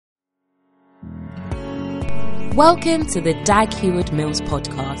Welcome to the Dag Heward-Mills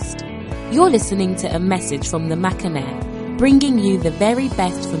podcast. You're listening to a message from the Mampong, bringing you the very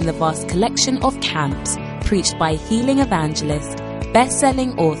best from the vast collection of camps preached by healing evangelist,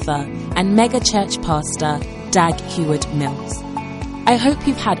 best-selling author, and mega church pastor Dag Heward-Mills. I hope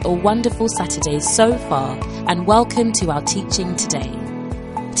you've had a wonderful Saturday so far, and welcome to our teaching today.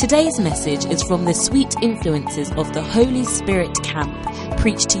 Today's message is from the Sweet Influences of the Holy Spirit camp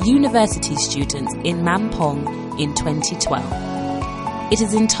preached to university students in Mampong in 2012. It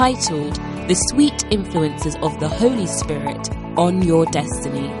is entitled The Sweet Influences of the Holy Spirit on Your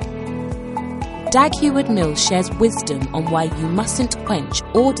Destiny. Dag Heward-Mills shares wisdom on why you mustn't quench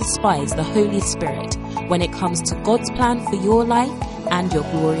or despise the Holy Spirit when it comes to God's plan for your life and your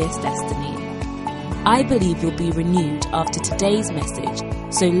glorious destiny. I believe you'll be renewed after today's message,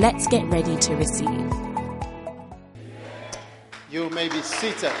 so let's get ready to receive. You may be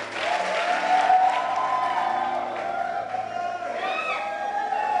seated.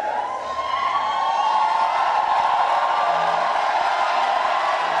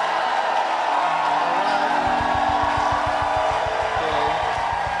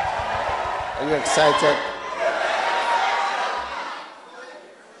 Are you excited?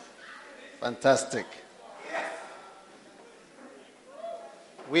 Fantastic.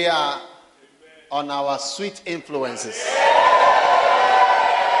 We are on our sweet influences.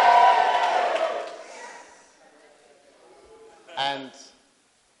 And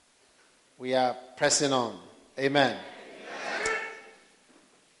we are pressing on. Amen.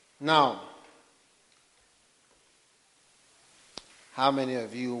 Now, how many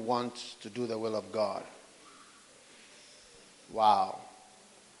of you want to do the will of God? Wow.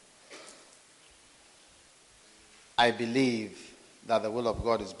 I believe that the will of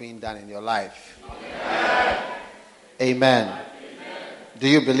God is being done in your life. Amen. Amen. Amen. Do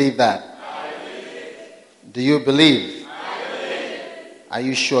you believe that? I believe. Do you believe? I believe. Are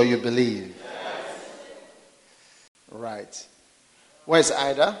you sure you believe? Yes. Right. Where's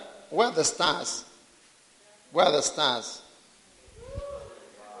Ida? Where are the stars? Where are the stars?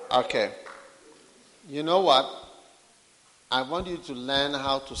 Okay. You know what? I want you to learn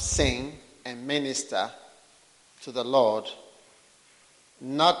how to sing and minister to the Lord,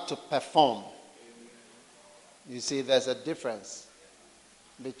 not to perform. You see, there's a difference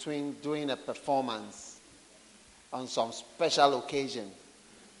between doing a performance on some special occasion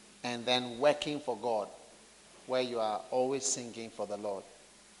and then working for God, where you are always singing for the Lord.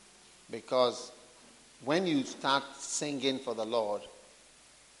 Because when you start singing for the Lord,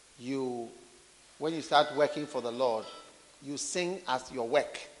 when you start working for the Lord, you sing as your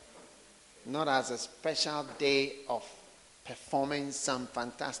work, not as a special day of performing some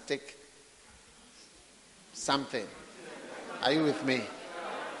fantastic something. Are you with me?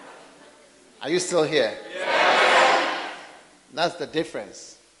 Are you still here? Yes. That's the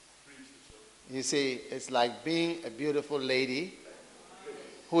difference. You see, it's like being a beautiful lady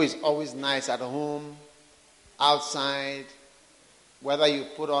who is always nice at home, outside, whether you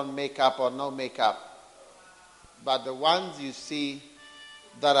put on makeup or no makeup. But the ones you see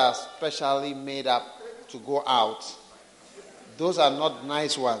that are specially made up to go out, those are not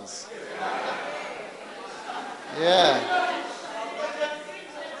nice ones. Yeah.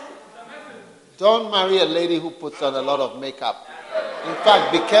 Don't marry a lady who puts on a lot of makeup. In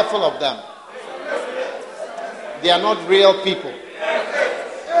fact, be careful of them. They are not real people.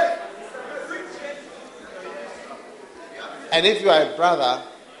 And if you are a brother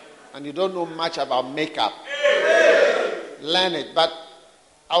and you don't know much about makeup, learn it. But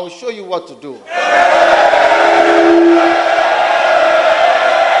I will show you what to do.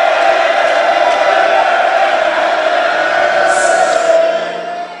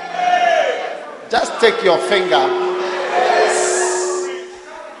 Just take your finger.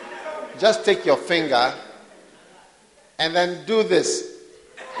 Just take your finger and then do this.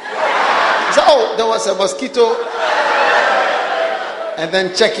 So, oh, there was a mosquito. And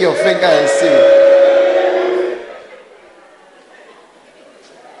then check your finger and see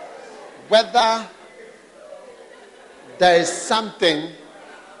whether there is something,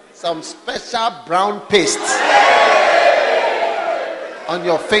 some special brown paste on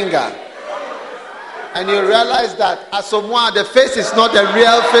your finger. And you realize that Asamoah, the face is not the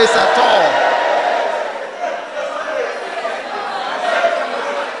real face at all.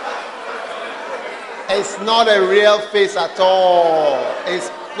 It's not a real face at all. It's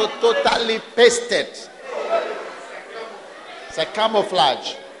totally pasted. It's a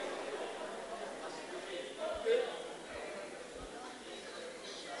camouflage.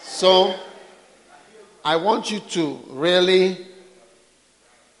 So, I want you to really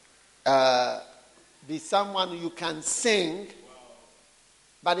be someone you can sing,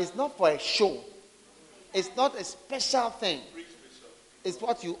 but it's not for a show. It's not a special thing. It's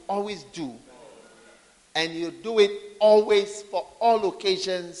what you always do. And you do it always for all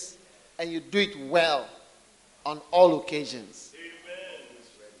occasions, and you do it well on all occasions.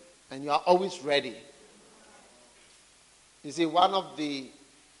 And you are always ready. You see, one of the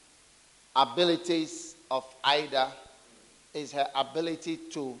abilities of Ida is her ability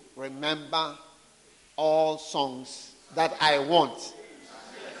to remember all songs that I want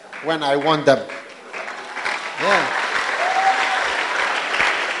when I want them. Yeah.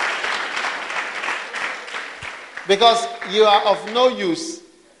 Because you are of no use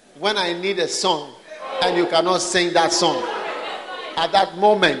when I need a song and you cannot sing that song. At that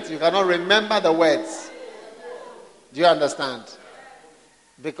moment, you cannot remember the words. Do you understand?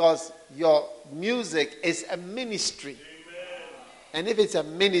 Because your music is a ministry. And if it's a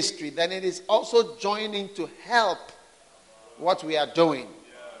ministry, then it is also joining to help what we are doing.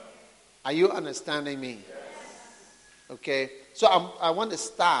 Are you understanding me? Okay. So I want the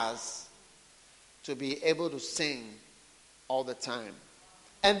stars to be able to sing all the time.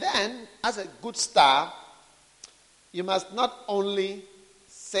 And then, as a good star, you must not only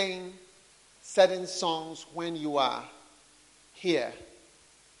sing certain songs when you are here,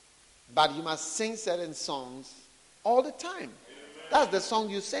 but you must sing certain songs all the time. That's the song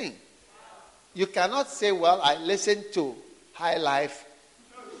you sing. You cannot say, well, I listen to High Life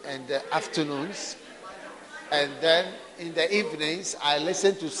in the afternoons, and then in the evenings I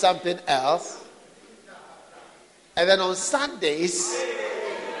listen to something else, and then on Sundays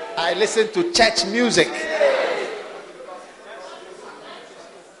I listen to church music.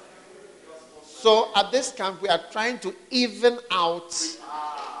 So at this camp we are trying to even out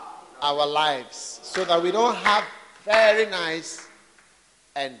our lives so that we don't have very nice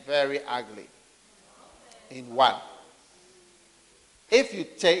and very ugly in one. If you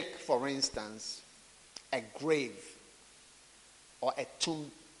take, for instance, a grave or a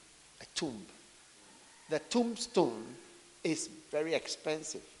tomb, the tombstone is very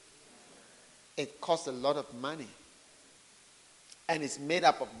expensive. It costs a lot of money. And it's made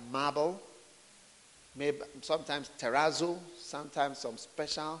up of marble, maybe sometimes terrazzo, sometimes some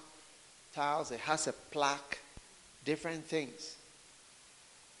special tiles. It has a plaque, different things.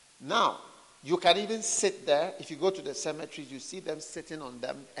 Now, you can even sit there. If you go to the cemetery, you see them sitting on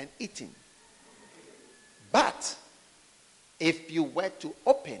them and eating. But if you were to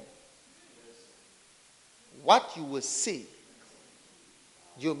open, what you will see,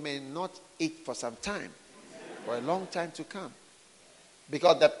 you may not eat for some time, for a long time to come.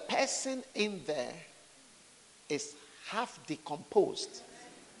 Because the person in there is half decomposed.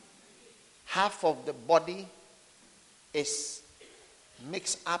 Half of the body is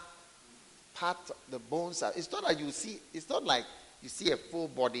mixed up. Part of the bones are. It's not like you see a full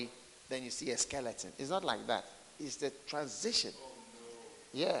body, then you see a skeleton. It's not like that. It's the transition.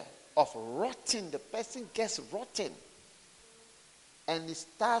 Yeah. Of rotting. The person gets rotten. And it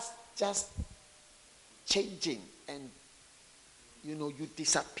starts just changing. And you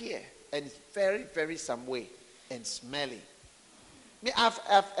disappear. And it's very, very some way. And smelly. I've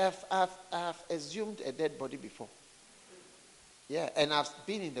exhumed a dead body before. Yeah, and I've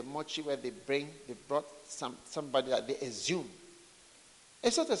been in the mortuary where they brought somebody that they exhume.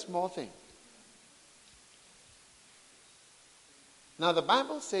 It's not a small thing. Now the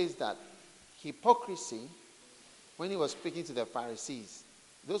Bible says that hypocrisy, when he was speaking to the Pharisees,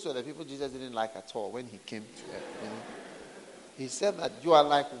 those were the people Jesus didn't like at all when he came to earth. He said that you are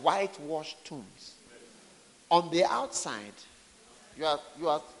like whitewashed tombs. On the outside, you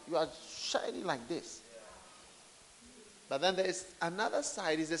are shining like this. But then there is another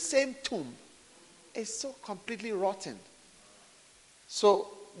side, it's the same tomb. It's so completely rotten. So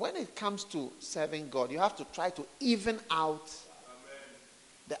when it comes to serving God, you have to try to even out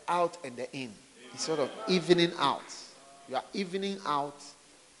the out and the in. It's sort of evening out. You are evening out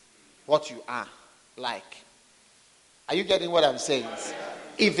what you are like. Are you getting what I'm saying?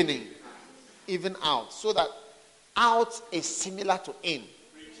 Evening. Even out. So that out is similar to in.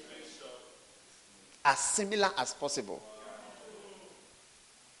 As similar as possible.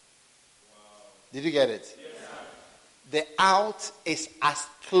 Did you get it? Yes, the out is as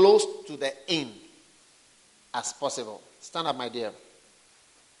close to the in as possible. Stand up, my dear.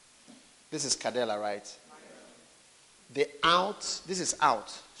 This is Cadella, right? The out, this is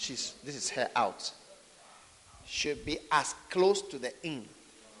out. This is her out. Should be as close to the in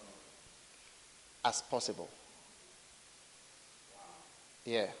as possible.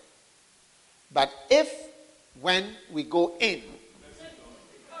 Yeah. But if when we go in,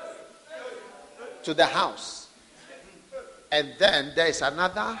 to the house. And then there is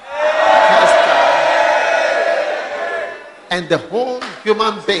another hairstyle. And the whole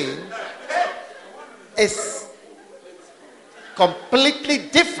human being is completely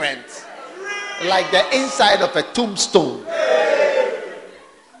different, like the inside of a tombstone.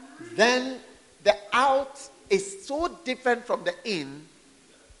 Then the out is so different from the in,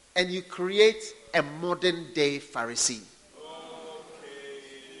 and you create a modern day Pharisee.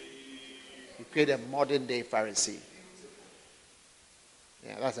 You create a modern day Pharisee.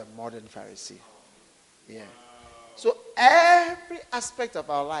 Yeah, that's a modern Pharisee. Yeah. So every aspect of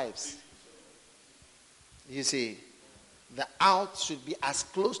our lives, you see, the out should be as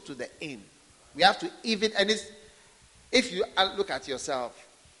close to the in. We have to even, and it's, if you look at yourself,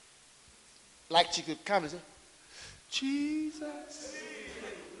 like she could come and say, Jesus.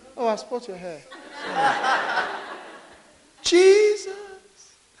 Oh, I spot your hair. Jesus,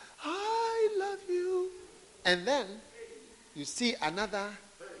 I love you. And then you see another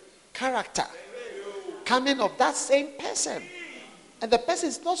character coming of that same person. And the person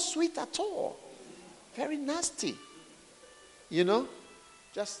is not sweet at all. Very nasty. You know?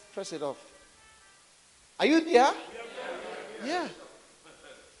 Just press it off. Are you there? Yeah.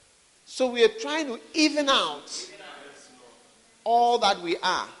 So we are trying to even out all that we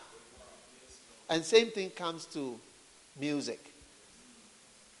are. And same thing comes to music.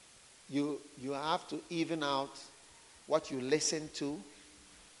 You have to even out what you listen to,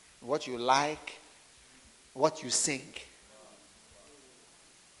 what you like, what you sing.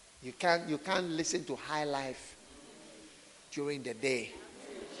 You can't listen to high life during the day,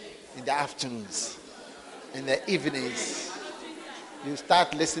 in the afternoons, in the evenings. You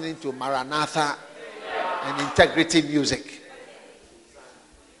start listening to Maranatha and integrity music,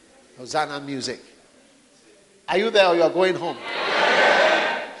 Hosanna music. Are you there or you are going home?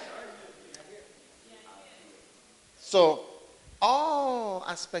 So all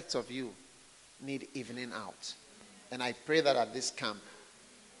aspects of you need evening out. And I pray that at this camp,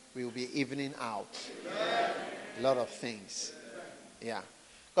 we will be evening out a lot of things. Yeah.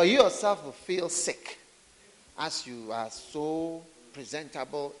 Because you yourself will feel sick as you are so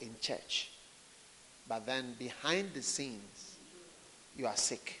presentable in church. But then behind the scenes, you are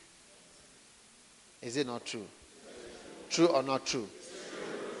sick. Is it not true? True or not true?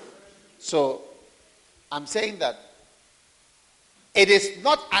 So, I'm saying that it is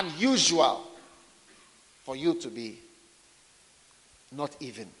not unusual for you to be not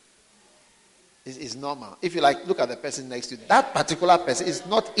even. It's normal. If you like, look at the person next to you. That particular person is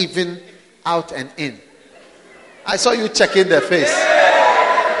not even out and in. I saw you checking their face.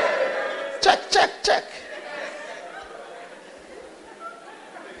 Check, check, check.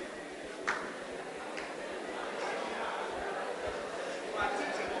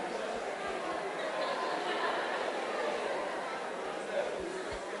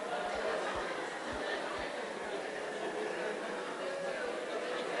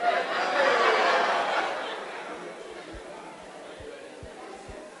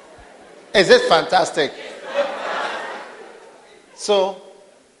 Is it fantastic? So,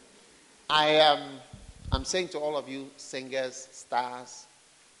 I'm saying to all of you singers, stars,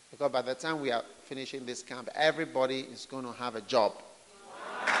 because by the time we are finishing this camp, everybody is going to have a job.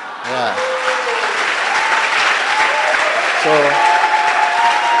 Yeah. So,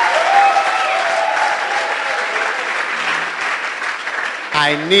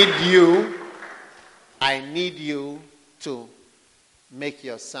 I need you to make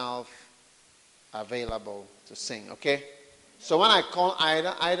yourself available to sing, okay? So when I call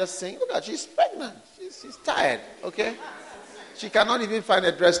Ida sing, look at her, she's pregnant. She's tired, okay? She cannot even find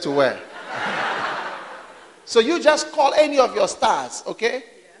a dress to wear. So you just call any of your stars, okay?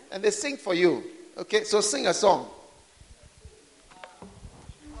 And they sing for you, okay? So sing a song.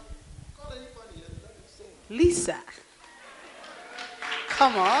 Call anybody and let them sing. Lisa.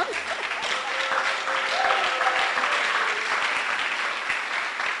 Come on.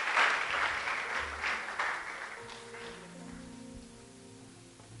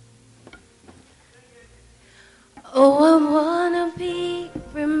 Oh, I wanna be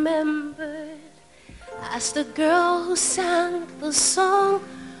remembered as the girl who sang the song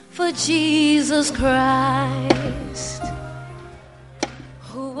for Jesus Christ,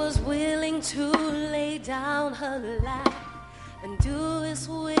 who was willing to lay down her life and do His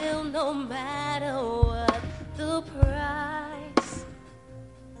will no matter what the price.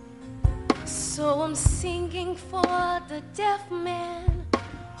 So I'm singing for the deaf man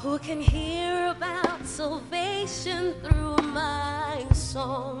who can hear about salvation through my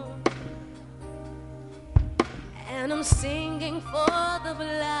song. And I'm singing for the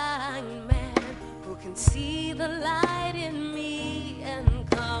blind man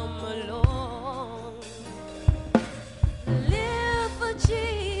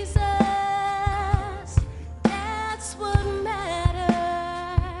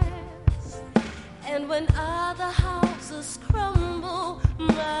houses crumble,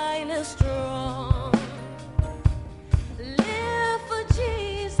 mine is strong. Live for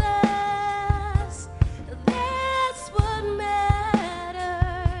Jesus, that's what matters.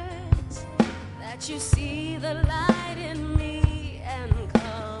 That you see the light in me and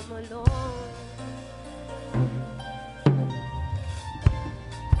come along.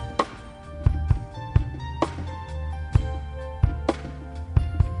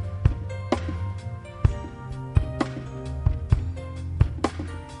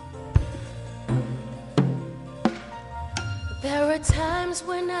 There are times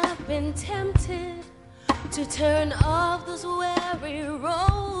when I've been tempted to turn off this weary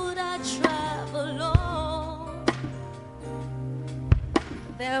road I travel on.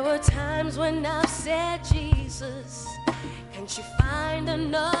 There were times when I've said, Jesus, can't you find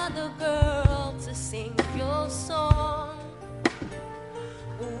another girl to sing your song?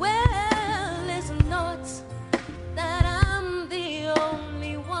 Well, it's not that I'm the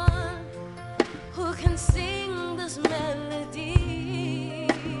only one who can sing this melody,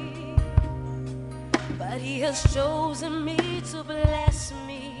 but he has chosen me to bless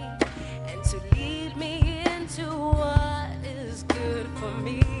me and to lead me into what is good for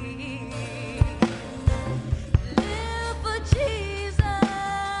me. Live for Jesus,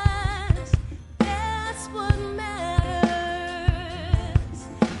 that's what matters.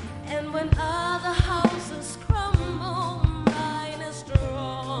 And when other houses crumble, mine is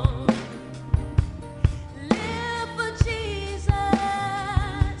strong. Live for Jesus,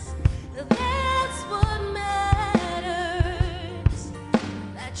 that's what matters.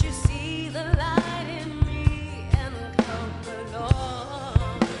 That you see the light in me and come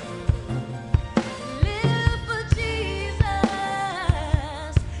along. Live for Jesus,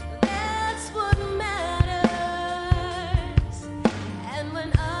 that's what matters. And when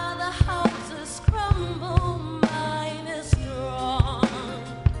other houses crumble, mine is strong.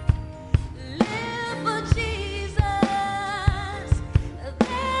 Live for Jesus,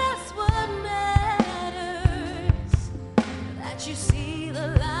 that's what matters. That you see the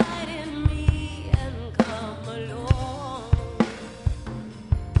light in me and come along.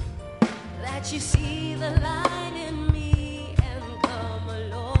 That you see the light in me and come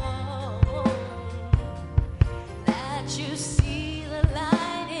along. That you see the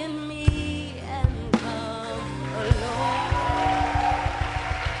light in me and come along.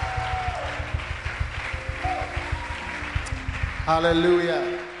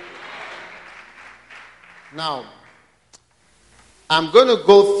 Hallelujah. Now, I'm going to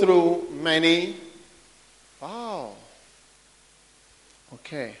go through many. Wow.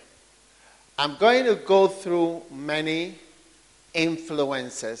 Okay. I'm going to go through many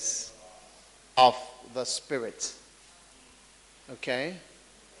influences of the Spirit. Okay?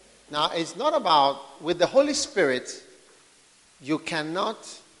 Now, it's not about, with the Holy Spirit, you cannot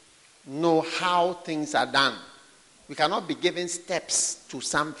know how things are done. We cannot be given steps to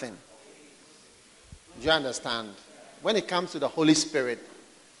something. Do you understand? When it comes to the Holy Spirit,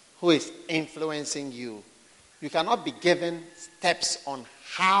 who is influencing you, you cannot be given steps on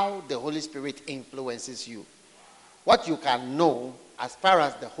how the Holy Spirit influences you. What you can know as far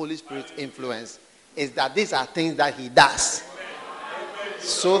as the Holy Spirit's influence is that these are things that he does.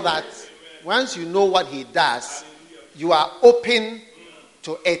 So that once you know what he does, you are open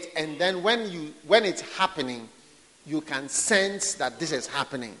to it, and then when it's happening, you can sense that this is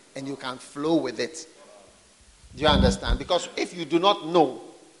happening and you can flow with it. Do you understand? Because if you do not know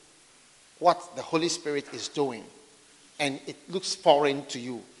what the Holy Spirit is doing and it looks foreign to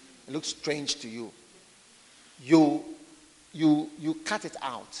you, it looks strange to you, you cut it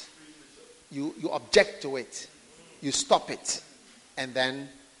out. You object to it. You stop it. And then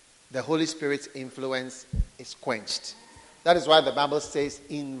the Holy Spirit's influence is quenched. That is why the Bible says,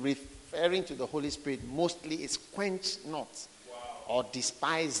 in referring to the Holy Spirit, mostly it's quench not or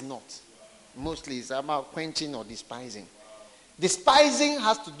despise not. Mostly it's about quenching or despising. Despising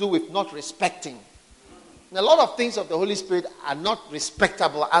has to do with not respecting. And a lot of things of the Holy Spirit are not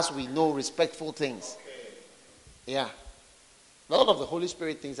respectable as we know respectful things. Yeah. A lot of the Holy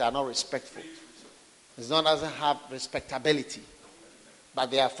Spirit things are not respectful. It doesn't have respectability.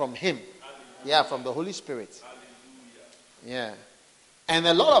 But they are from him. They are from the Holy Spirit. Yeah. And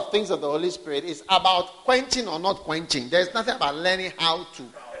a lot of things of the Holy Spirit is about quenching or not quenching. There's nothing about learning how to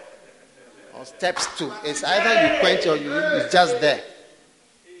or steps to. It's either you quench or it's just there.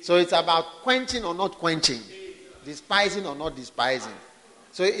 So it's about quenching or not quenching. Despising or not despising.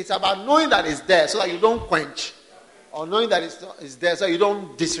 So it's about knowing that it's there so that you don't quench. Or knowing that it's there so you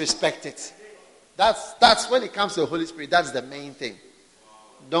don't disrespect it. That's when it comes to the Holy Spirit, that's the main thing.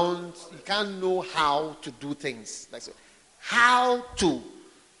 You can't know how to do things. Like so. how to,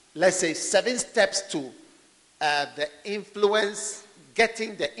 let's say, 7 steps to the influence,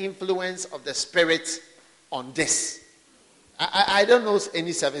 getting the influence of the Spirit on this. I don't know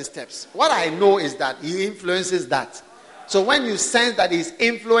any 7 steps. What I know is that he influences that. So when you sense that he's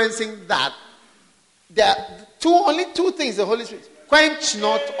influencing that, there are only two things the Holy Spirit: quench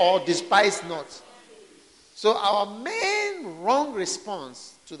not or despise not. So our main wrong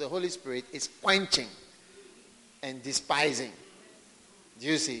response to the Holy Spirit is quenching and despising. Do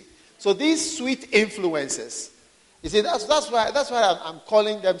you see? So these sweet influences, you see, that's why I'm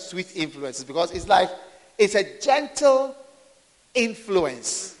calling them sweet influences, because it's a gentle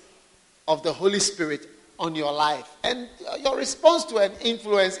influence of the Holy Spirit on your life. And your response to an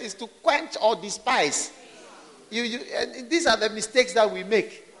influence is to quench or despise. And these are the mistakes that we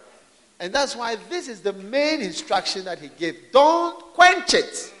make. And that's why this is the main instruction that he gave. Don't quench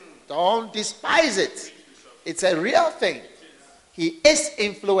it. Don't despise it. It's a real thing. He is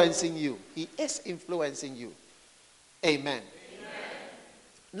influencing you. He is influencing you. Amen.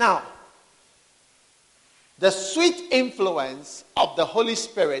 Now, the sweet influence of the Holy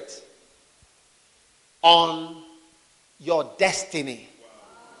Spirit on your destiny.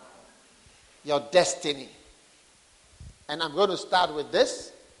 Your destiny. And I'm going to start with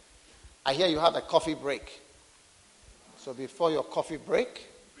this. I hear you have a coffee break. So before your coffee break,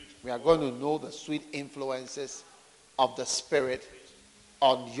 we are going to know the sweet influences of the Spirit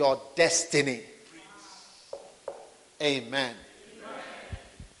on your destiny. Amen.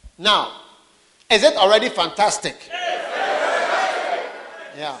 Now, is it already fantastic?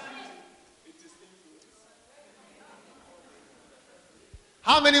 Yeah.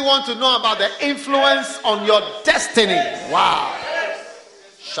 How many want to know about the influence on your destiny? Wow.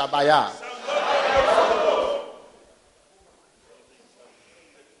 Shabaya.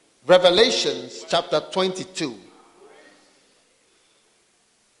 Revelations chapter 22.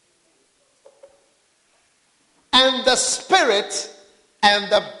 And the Spirit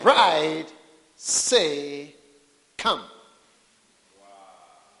and the bride say, come.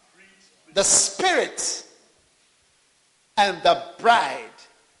 The Spirit and the bride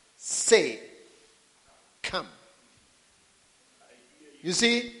say, come. You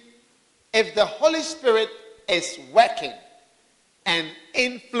see, if the Holy Spirit is working and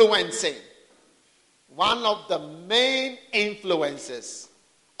influencing, one of the main influences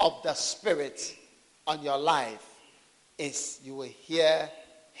of the Spirit on your life is you will hear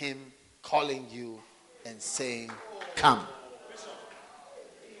him calling you and saying, come.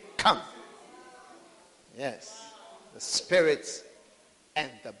 Come. Yes. The Spirit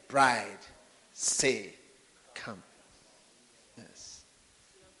and the bride say, come. Yes.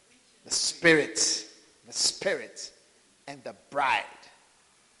 The Spirit and the bride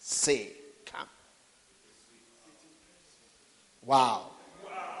say, come. Wow.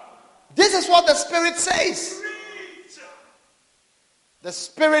 This is what the Spirit says. The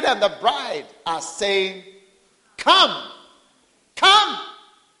Spirit and the bride are saying, come, come,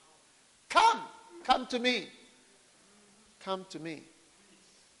 come, come to me. Come to me.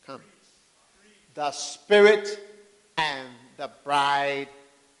 Come. The Spirit and the bride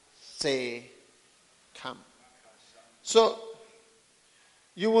say, come. So,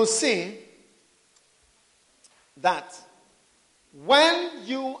 you will see that when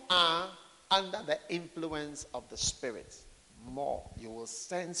you are under the influence of the Spirit, more, you will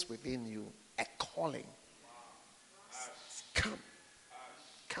sense within you a calling. Come.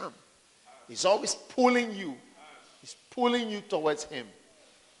 Come. He's always pulling you. He's pulling you towards him.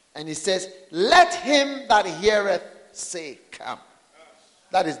 And he says, let him that heareth say, come.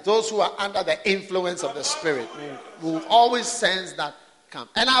 That is those who are under the influence of the Spirit. Will always sense that, come.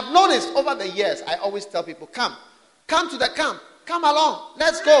 And I've noticed over the years, I always tell people, come. Come to the camp. Come along.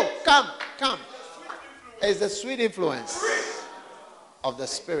 Let's go. Come. Come. It's the sweet influence of the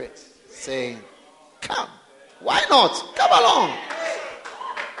Spirit saying, come. Why not? Come along.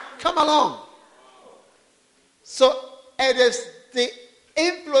 Come along. So it is the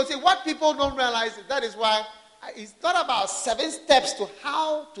influence. What people don't realize, that is why it's not about 7 steps to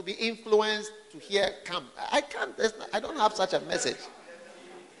how to be influenced to hear come. I don't have such a message.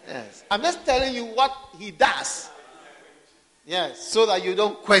 Yes. I'm just telling you what he does. Yes, so that you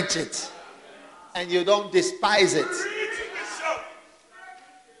don't quench it and you don't despise it.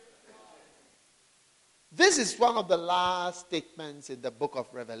 This is one of the last statements in the book of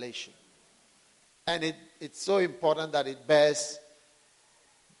Revelation. And it's so important that it bears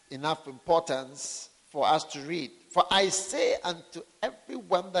enough importance for us to read. For I say unto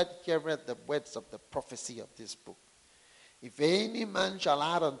everyone that heareth the words of the prophecy of this book, if any man shall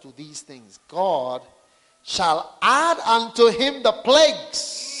add unto these things, God shall add unto him the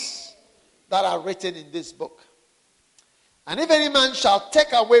plagues that are written in this book. And if any man shall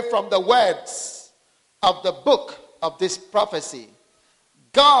take away from the words of the book of this prophecy,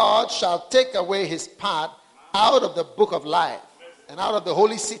 God shall take away his part out of the book of life and out of the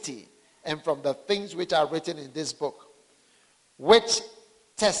holy city and from the things which are written in this book, which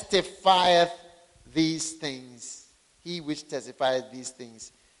testifieth these things. He which testifieth these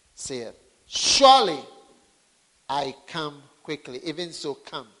things saith, surely I come quickly. Even so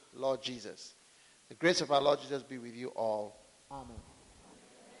come, Lord Jesus. The grace of our Lord Jesus be with you all. Amen.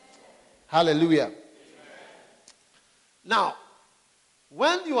 Hallelujah. Amen. Now,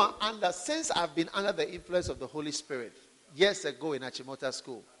 when you are since I've been under the influence of the Holy Spirit, years ago in Achimota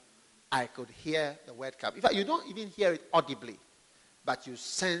school, I could hear the word come. In fact, you don't even hear it audibly, but you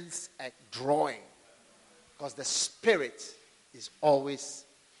sense a drawing. Because the Spirit is always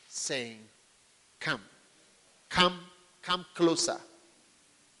saying, come. Come closer.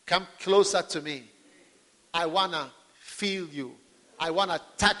 Come closer to me. I want to feel you. I want to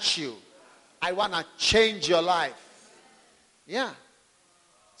touch you. I want to change your life. Yeah.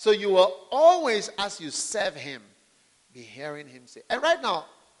 So you will always, as you serve him, be hearing him say. And right now,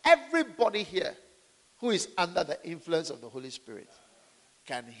 everybody here who is under the influence of the Holy Spirit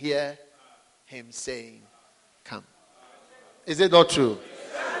can hear him saying, come. Is it not true?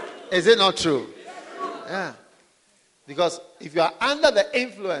 Is it not true? Yeah. Because if you are under the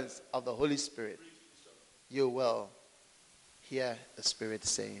influence of the Holy Spirit, you will hear the Spirit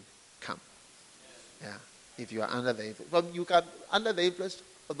saying, come. Yeah. If you are under the influence. You can under the influence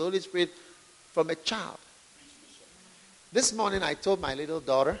of the Holy Spirit from a child. This morning I told my little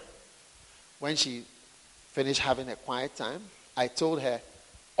daughter, when she finished having a quiet time, I told her,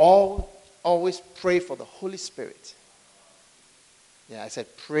 always pray for the Holy Spirit. Yeah, I said,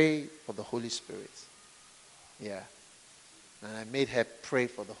 pray for the Holy Spirit. Yeah. And I made her pray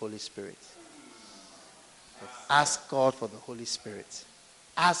for the Holy Spirit. Ask God for the Holy Spirit.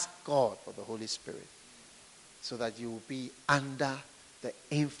 Ask God for the Holy Spirit. So that you will be under the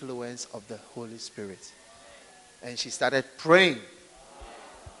influence of the Holy Spirit. And she started praying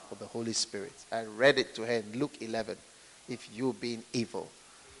for the Holy Spirit. I read it to her in Luke 11. If you, being evil,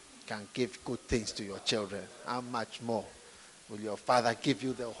 can give good things to your children, how much more will your Father give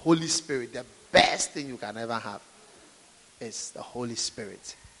you the Holy Spirit? The best thing you can ever have is the Holy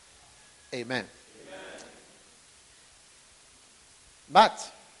Spirit. Amen.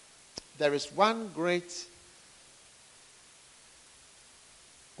 But there is one great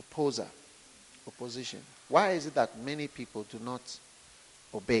opposition. Why is it that many people do not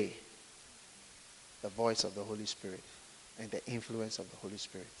obey the voice of the Holy Spirit and the influence of the Holy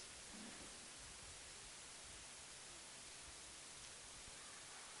Spirit?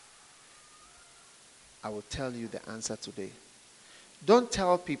 I will tell you the answer today. Don't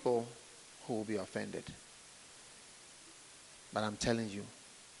tell people who will be offended. But I'm telling you.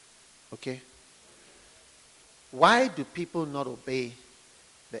 Okay? Why do people not obey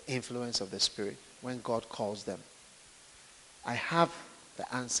the influence of the Spirit when God calls them? I have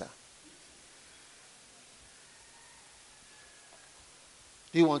the answer.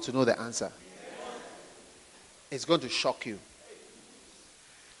 Do you want to know the answer? It's going to shock you.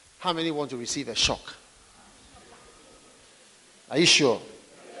 How many want to receive a shock? Are you sure?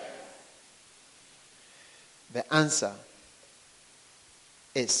 The answer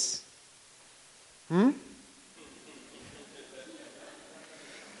is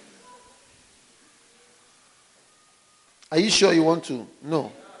Are you sure you want to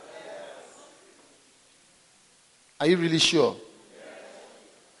know? Are you really sure?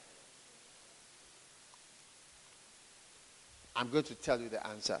 I'm going to tell you the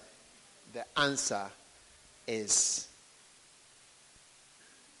answer. The answer is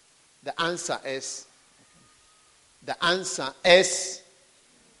Do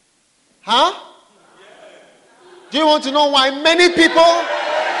you want to know why many people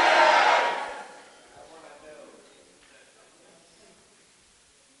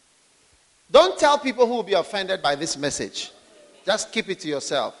don't tell people who will be offended by this message. Just keep it to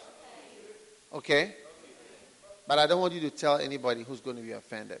yourself. Okay? But I don't want you to tell anybody who's going to be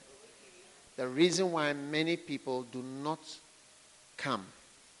offended. The reason why many people do not come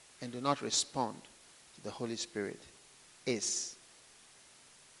and do not respond to the Holy Spirit is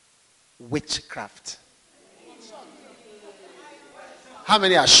witchcraft. How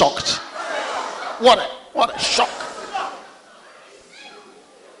many are shocked? What a shock.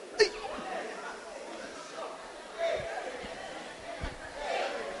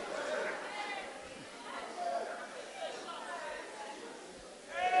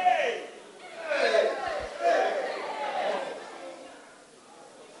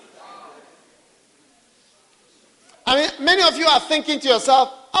 many of you are thinking to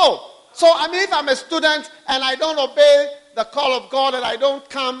yourself, oh, so I mean, if I'm a student and I don't obey the call of God and I don't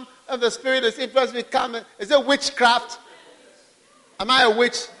come and the Spirit is influencing me, come, is it witchcraft? Am I a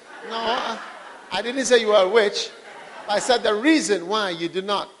witch? No, I didn't say you were a witch. I said the reason why you do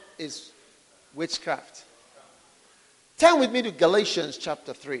not is witchcraft. Turn with me to Galatians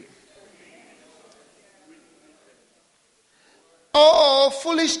chapter 3. Oh,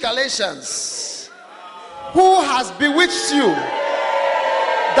 foolish Galatians, who has bewitched you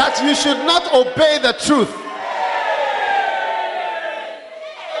that you should not obey the truth?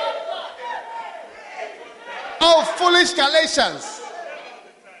 Oh, foolish Galatians,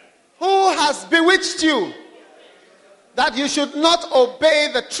 who has bewitched you that you should not obey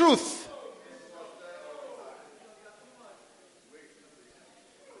the truth?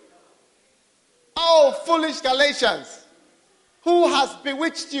 Oh, foolish Galatians, who has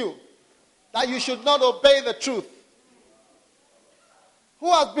bewitched you that you should not obey the truth?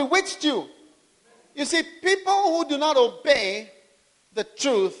 Who has bewitched you? You see, people who do not obey the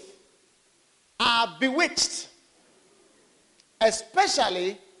truth are bewitched.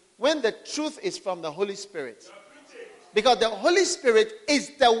 Especially when the truth is from the Holy Spirit. Because the Holy Spirit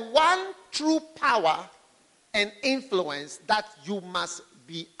is the one true power and influence that you must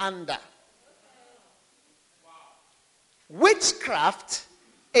be under. Witchcraft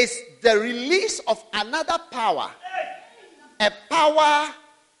is the release of another power. A power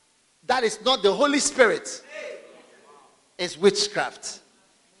that is not the Holy Spirit. Is witchcraft.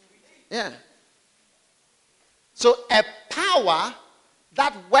 Yeah. So a power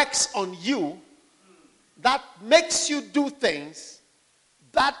that works on you, that makes you do things,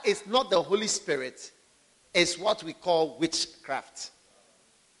 that is not the Holy Spirit, is what we call witchcraft.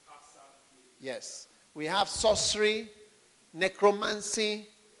 Yes. We have sorcery, necromancy,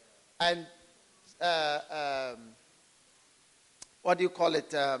 and what do you call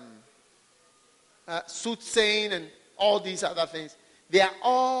it? Soothsaying and all these other things. They are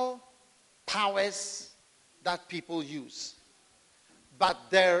all powers that people use. But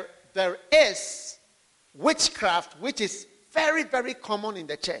there is witchcraft, which is very, very common in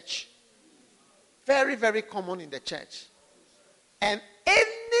the church. Very, very common in the church. And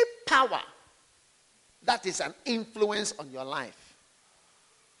any power that is an influence on your life,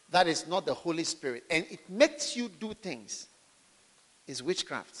 that is not the Holy Spirit, and it makes you do things, is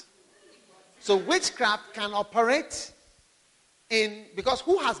witchcraft. So witchcraft can operate because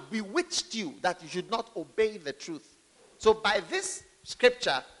who has bewitched you that you should not obey the truth? So by this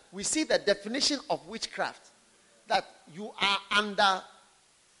scripture, we see the definition of witchcraft, that you are under.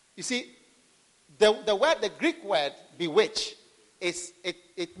 You see, the Greek word bewitch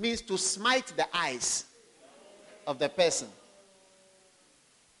it means to smite the eyes of the person.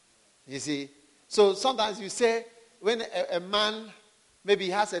 You see, so sometimes you say when a man maybe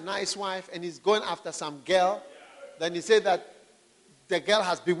has a nice wife and he's going after some girl, then you say that the girl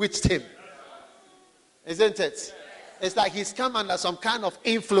has bewitched him. Isn't it? It's like he's come under some kind of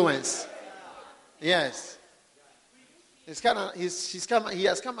influence. Yes. He has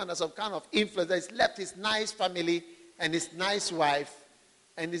come under some kind of influence. He's left his nice family and his nice wife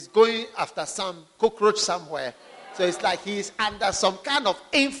and is going after some cockroach somewhere. So it's like he's under some kind of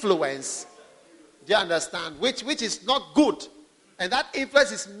influence. Do you understand? Which is not good. And that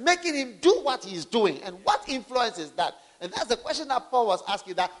influence is making him do what he's doing. And what influence is that? And that's the question that Paul was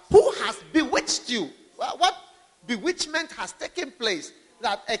asking, that who has bewitched you? Well, what bewitchment has taken place?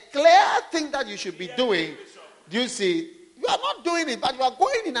 That a clear thing that you should be doing, do you see? You are not doing it, but you are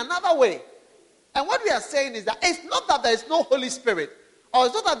going in another way. And what we are saying is that it's not that there is no Holy Spirit, or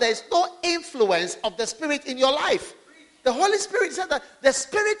it's not that there is no influence of the Spirit in your life. The Holy Spirit said that the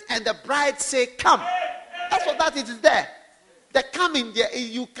Spirit and the bride say, come. That's what that is there. The coming there,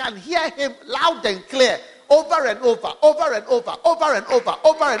 you can hear him loud and clear. Over and over, over and over, over and over,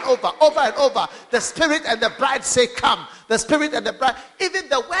 over and over, over and over. The Spirit and the bride say, come. The Spirit and the bride. Even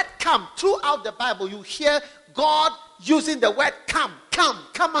the word come, throughout the Bible, you hear God using the word come, come,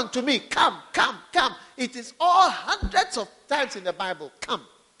 come unto me, come, come, come. It is all hundreds of times in the Bible. Come,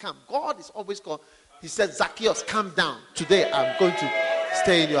 come. God is always called. He said, Zacchaeus, come down. Today I'm going to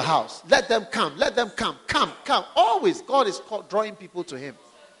stay in your house. Let them come, let them come, come, come. Always God is drawing people to him.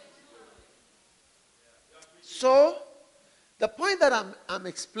 So, the point that I'm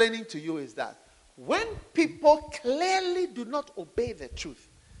explaining to you is that when people clearly do not obey the truth,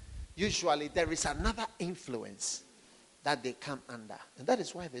 usually there is another influence that they come under. And that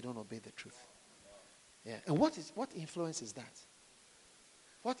is why they don't obey the truth. Yeah. And what influence is that?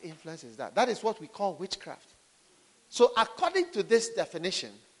 What influence is that? That is what we call witchcraft. So according to this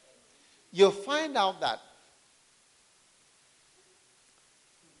definition, you'll find out that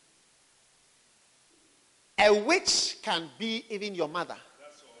A witch can be even your mother.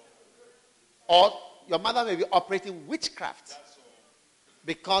 Or your mother may be operating witchcraft.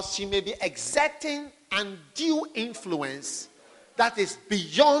 Because she may be exerting undue influence that is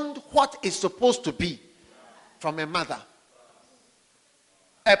beyond what is supposed to be from a mother.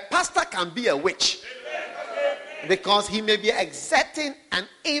 A pastor can be a witch because he may be exerting an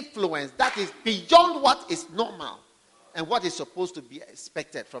influence that is beyond what is normal and what is supposed to be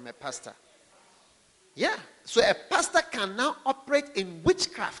expected from a pastor. Yeah. So a pastor can now operate in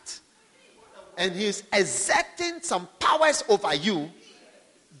witchcraft, and he is exerting some powers over you.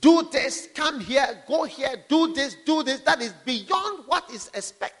 Do this, come here, go here, do this, do this. That is beyond what is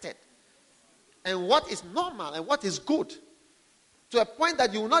expected and what is normal and what is good, to a point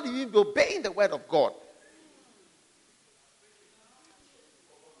that you will not even be obeying the word of God.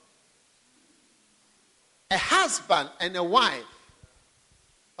 A husband and a wife,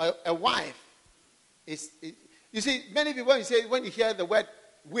 you see, many people, when you hear the word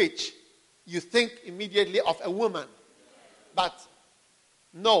witch, you think immediately of a woman. But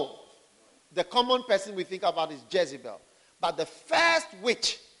no, the common person we think about is Jezebel. But the first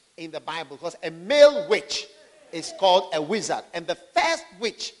witch in the Bible, because a male witch is called a wizard. And the first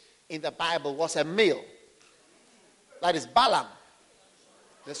witch in the Bible was a male. That is Balaam,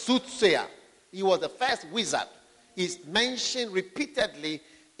 the soothsayer. He was the first wizard. He's mentioned repeatedly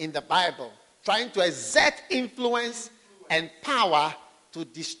in the Bible, trying to exert influence and power to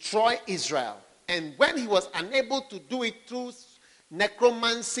destroy Israel. And when he was unable to do it through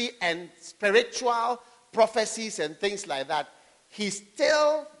necromancy and spiritual prophecies and things like that, he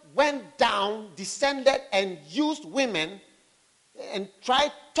still went down, descended, and used women and tried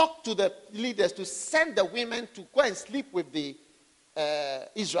to talk to the leaders to send the women to go and sleep with the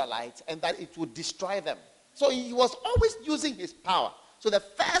Israelites, and that it would destroy them. So he was always using his power. So the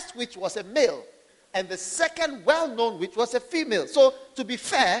first witch was a male, and the second well-known witch was a female. So to be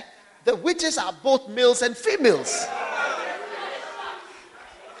fair, the witches are both males and females.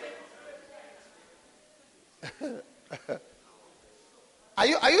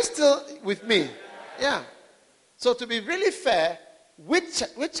 Are you still with me? Yeah. So to be really fair,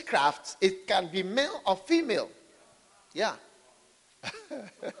 witchcraft, it can be male or female. Yeah.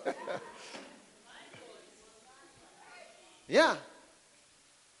 Yeah.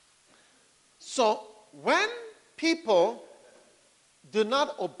 So when people do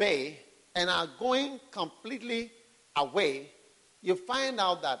not obey and are going completely away, you find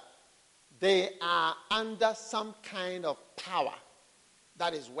out that they are under some kind of power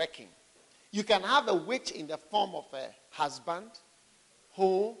that is working. You can have a witch in the form of a husband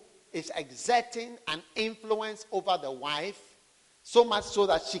who is exerting an influence over the wife, so much so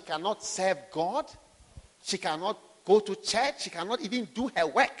that she cannot serve God, she cannot go to church, she cannot even do her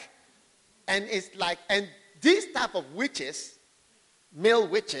work. And these type of witches, male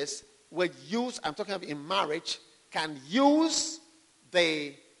witches, will use, I'm talking about in marriage, can use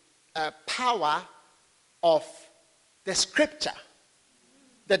the power of the scripture.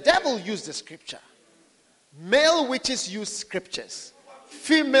 The devil used the scripture. Male witches use scriptures.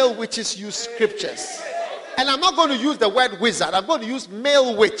 Female witches use scriptures. And I'm not going to use the word wizard. I'm going to use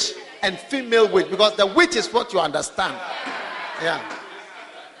male witch and female witch, because the witch is what you understand. Yeah.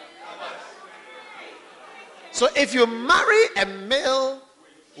 So if you marry a male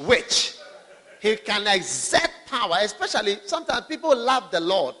witch, he can exert power. Especially sometimes people love the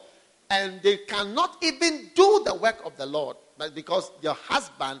Lord and they cannot even do the work of the Lord, but because your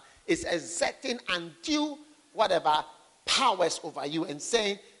husband is exerting undue whatever powers over you and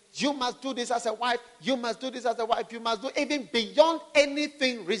saying, you must do this as a wife, you must do this as a wife, you must do even beyond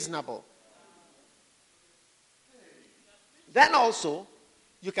anything reasonable. Then also,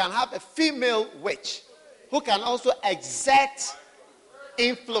 you can have a female witch who can also exert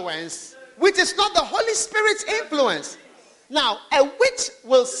influence, which is not the Holy Spirit's influence. Now, a witch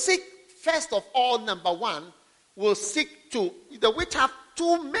will seek, first of all, number one, will seek to, the witch have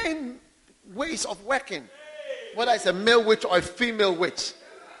two main ways of working, whether it's a male witch or a female witch.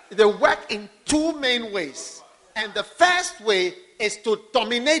 They work in two main ways. And the first way is to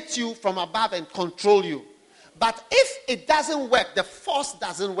dominate you from above and control you. But if it doesn't work, the force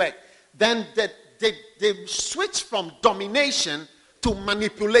doesn't work, then they switch from domination to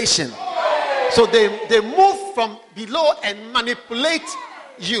manipulation. So they move from below and manipulate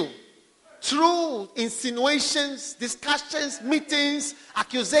you through insinuations, discussions, meetings,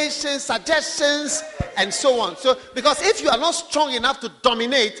 accusations, suggestions, and so on. So, because if you are not strong enough to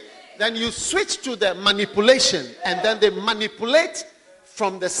dominate, then you switch to the manipulation, and then they manipulate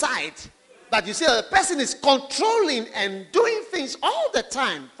from the side. But you see, the person is controlling and doing things all the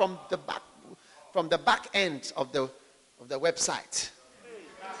time from the back, from the back end of the website.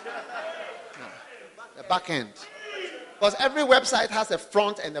 The back end. Because every website has a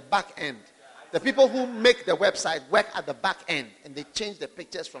front and a back end. The people who make the website work at the back end and they change the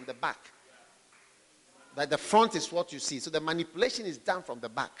pictures from the back. But the front is what you see. So the manipulation is done from the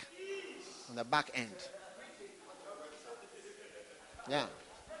back. On the back end. Yeah.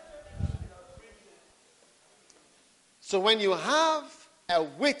 So when you have a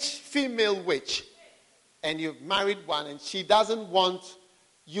witch, female witch, and you've married one and she doesn't want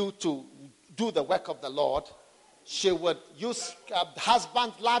you to do the work of the Lord, she would use,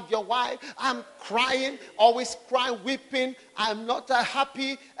 husband, love your wife. I'm crying, always crying, weeping. I'm not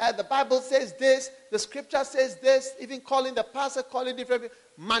happy. The Bible says this. The scripture says this. Even calling the pastor, calling different people.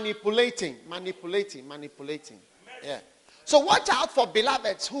 Manipulating. Yeah. So watch out for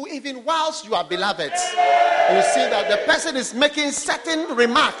beloveds who, even whilst you are beloveds, you see that the person is making certain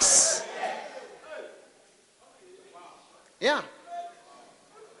remarks. Yeah.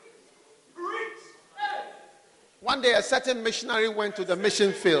 One day a certain missionary went to the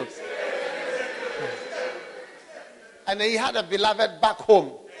mission field. And he had a beloved back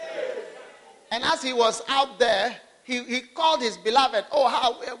home. And as he was out there, he called his beloved. Oh,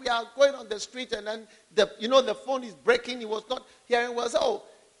 how we are going on the street, and then the phone is breaking. He was not hearing.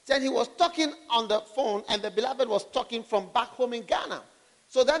 Then he was talking on the phone, and the beloved was talking from back home in Ghana.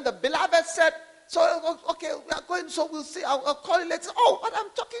 So then the beloved said, "So okay, we are going. So we'll see. I'll call you later." "Oh, but I'm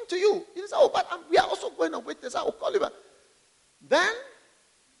talking to you." He said, "Oh, but we are also going on witness. I will call you back." Then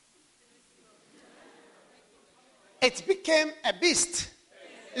it became a beast.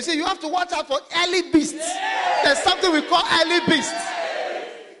 You see, you have to watch out for early beasts. There's something we call early beasts.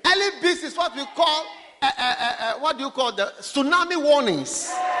 Early beasts is what we call, what do you call the tsunami warnings?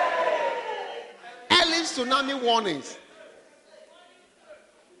 Early tsunami warnings.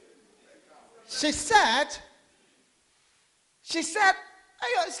 She said, hey,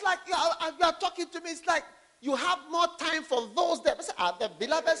 it's like you are talking to me. It's like you have more time for those that. The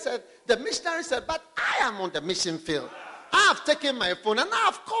beloved said, the missionary said, but I am on the mission field. I have taken my phone and I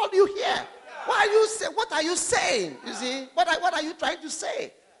have called you here. What are you saying? You see, what are you trying to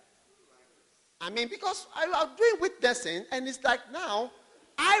say? I mean, because I am doing witnessing, and it's like now,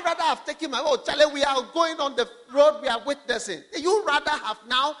 I rather have taken my Charlie, we are going on the road, we are witnessing. You rather have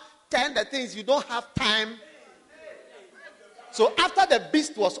now turned the things, you don't have time. So after the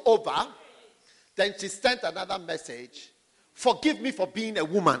beast was over, then she sent another message. Forgive me for being a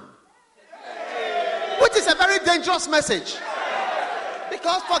woman. Which is a very dangerous message.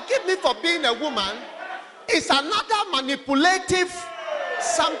 Because forgive me for being a woman is another manipulative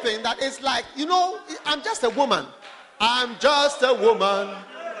something that is like, I'm just a woman. I'm just a woman.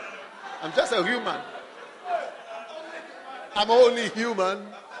 I'm just a human. I'm only human.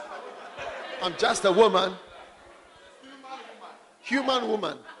 I'm just a woman. Human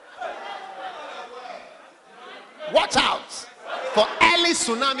woman. Watch out for early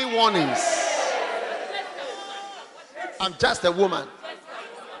tsunami warnings. I'm just a woman.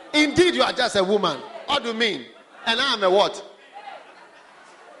 Indeed, you are just a woman. What do you mean? And I am a what?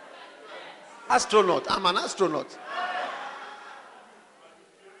 Astronaut. I'm an astronaut.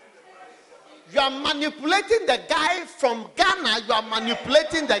 You are manipulating the guy from Ghana. You are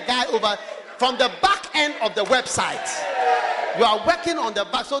manipulating the guy over from the back end of the website. You are working on the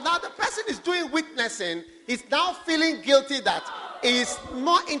back. So now the person is doing witnessing. He's now feeling guilty that he is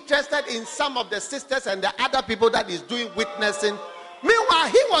more interested in some of the sisters and the other people that is doing witnessing. Meanwhile,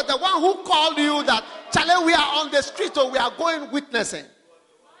 he was the one who called you that, Charlie, we are on the street or we are going witnessing.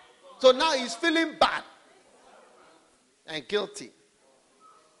 So now he's feeling bad and guilty.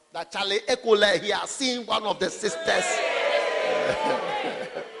 That Charlie Ekole, he has seen one of the sisters.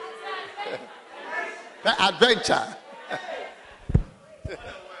 The adventure.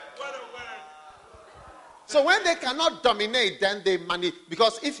 So when they cannot dominate, then they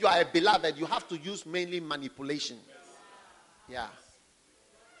because if you are a beloved, you have to use mainly manipulation. Yeah.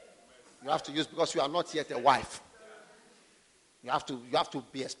 You have to use, because you are not yet a wife. You have to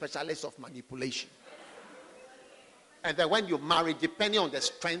be a specialist of manipulation. And then when you marry, depending on the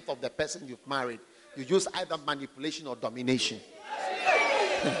strength of the person you've married, you use either manipulation or domination.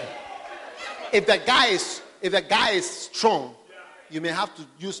 If the guy is strong, you may have to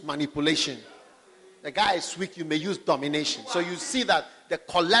use manipulation. The guy is weak, you may use domination. So you see that the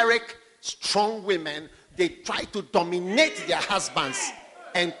choleric, strong women, they try to dominate their husbands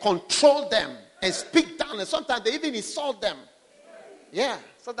and control them and speak down. And sometimes they even insult them. Yeah,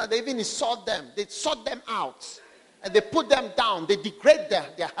 sometimes they even insult them. They sort them out. And they put them down. They degrade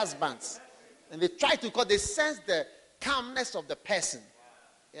their husbands. And they try to, because they sense the calmness of the person.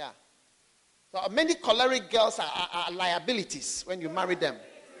 Yeah. So many choleric girls are liabilities when you marry them.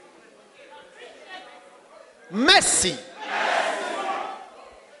 Mercy.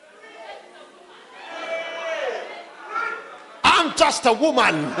 I'm just a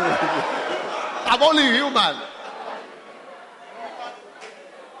woman. I'm only human.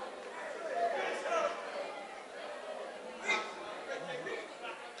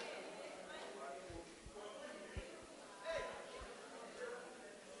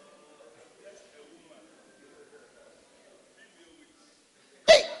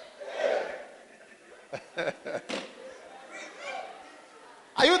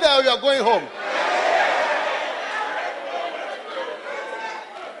 Are you there or you are going home?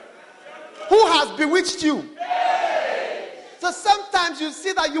 Who has bewitched you? So sometimes you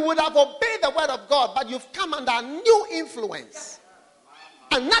see that you would have obeyed the word of God, but you've come under a new influence.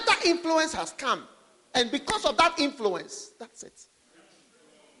 Another influence has come. And because of that influence, that's it.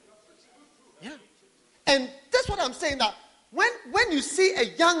 Yeah. And that's what I'm saying, that when you see a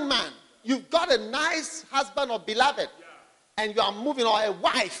young man, you've got a nice husband or beloved, and you are moving, or a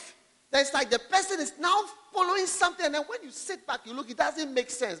wife, then it's like the person is now following something, and then when you sit back, you look, it doesn't make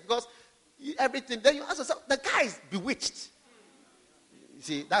sense, because everything, then you ask yourself, the guy is bewitched. You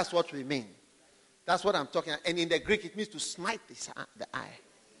see, that's what we mean. That's what I'm talking about. And in the Greek, it means to smite the eye.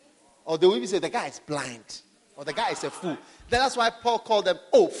 Or they will even say, the guy is blind. Or the guy is a fool. That's why Paul called them,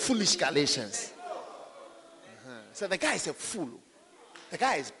 foolish Galatians. So the guy is a fool. The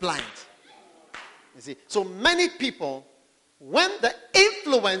guy is blind. You see, so many people, when the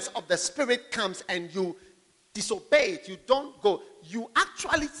influence of the Spirit comes and you disobey it, you don't go, you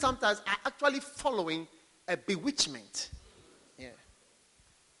actually sometimes are actually following a bewitchment. Yeah.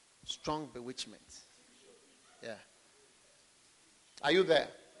 Strong bewitchment. Yeah. Are you there?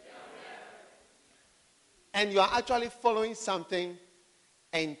 And you are actually following something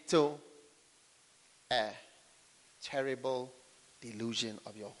into a terrible delusion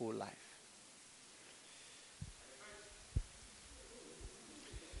of your whole life.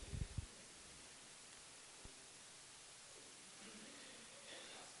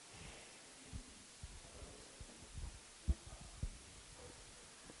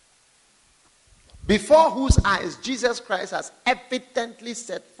 Before whose eyes Jesus Christ has evidently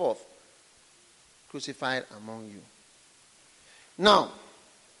set forth, crucified among you. Now,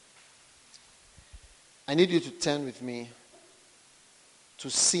 I need you to turn with me to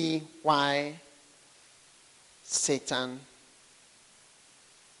see why Satan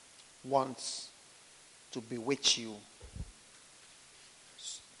wants to bewitch you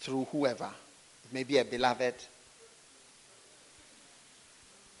through whoever. It may be a beloved.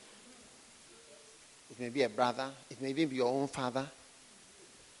 It may be a brother. It may even be your own father.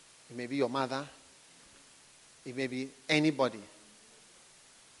 It may be your mother. It may be anybody.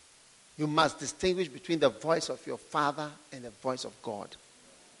 You must distinguish between the voice of your father and the voice of God.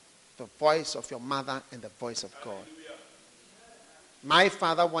 The voice of your mother and the voice of God. My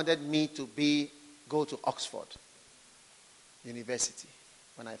father wanted me to go to Oxford University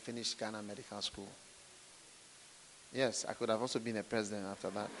when I finished Ghana Medical School. Yes, I could have also been a president after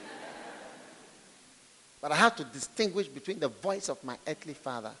that. But I have to distinguish between the voice of my earthly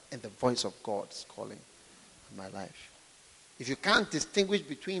father and the voice of God's calling in my life. If you can't distinguish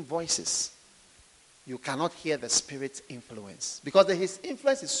between voices, you cannot hear the Spirit's influence. Because his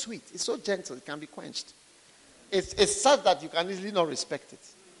influence is sweet. It's so gentle, it can be quenched. It's such that you can easily not respect it.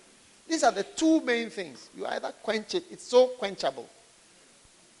 These are the two main things. You either quench it, it's so quenchable.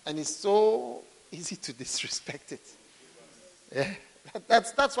 And it's so easy to disrespect it. Yeah.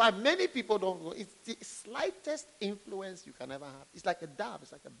 That's why many people don't go. It's the slightest influence you can ever have. It's like a dove.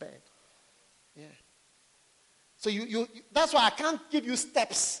 It's like a bird. Yeah. So you that's why I can't give you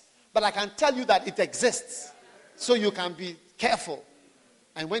steps, but I can tell you that it exists. So you can be careful.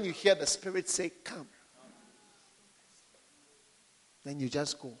 And when you hear the Spirit say, come, then you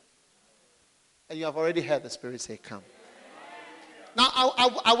just go. And you have already heard the Spirit say, come. Now,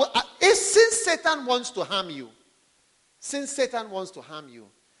 since Satan wants to harm you,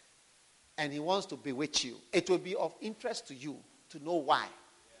 and he wants to bewitch you, it will be of interest to you to know why.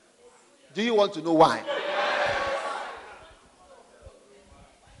 Do you want to know why?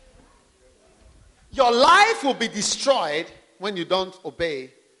 Your life will be destroyed when you don't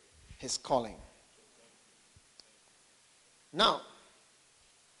obey his calling. Now,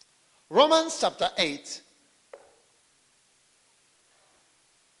 Romans chapter 8,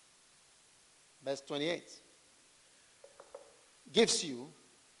 verse 28. Gives you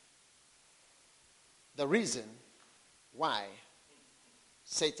the reason why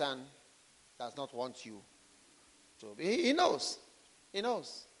Satan does not want you to obey. He knows. He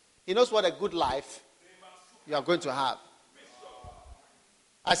knows. He knows what a good life you are going to have.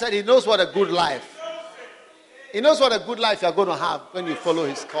 I said he knows what a good life. He knows what a good life you are going to have when you follow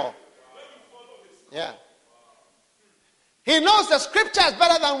his call. Yeah. He knows the scriptures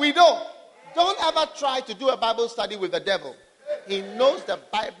better than we know. Don't ever try to do a Bible study with the devil. He knows the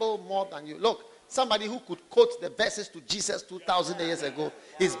Bible more than you. Look, somebody who could quote the verses to Jesus 2,000 years ago,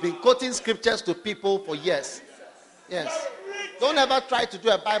 he's been quoting scriptures to people for years. Yes. Don't ever try to do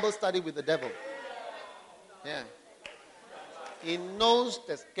a Bible study with the devil. Yeah. He knows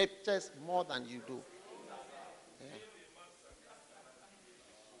the scriptures more than you do.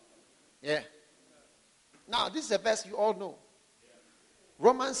 Yeah. Now, this is a verse you all know.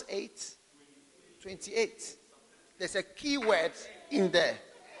 Romans 8:28. There's a key word in there.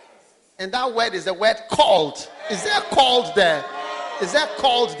 And that word is the word called. Is there called there? Is there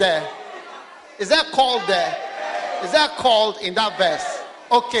called there? Is there called there? Is there called in that verse?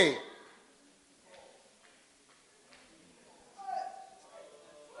 Okay.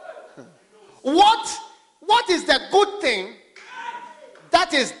 What is the good thing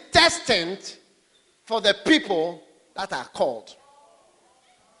that is destined for the people that are called?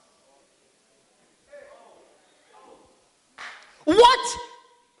 What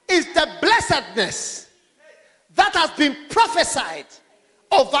is the blessedness that has been prophesied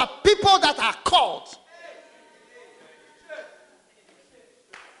over people that are called?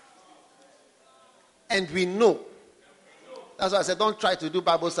 And we know. That's why I said don't try to do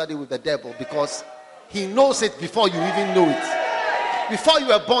Bible study with the devil, because he knows it before you even know it. Before you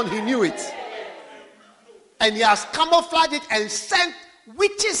were born, he knew it. And he has camouflaged it and sent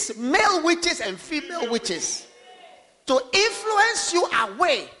witches, male witches and female witches, to influence you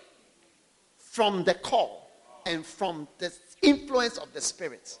away from the call and from the influence of the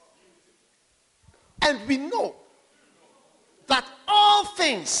Spirit. And we know that all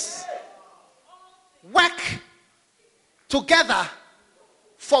things work together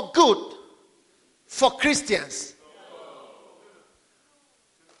for good for Christians,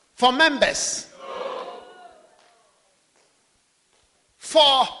 for members,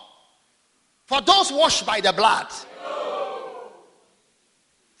 for those washed by the blood,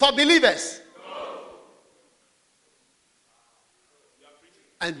 for believers.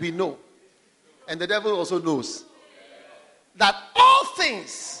 And we know, and the devil also knows, that all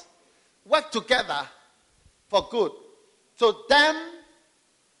things work together for good to them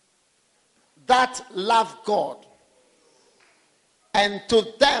that love God and to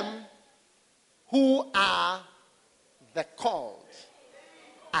them who are the called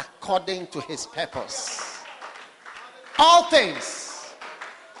according to his purpose. All things.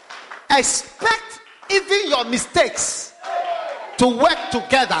 Expect even your mistakes to work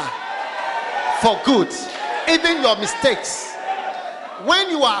together for good. Even your mistakes. When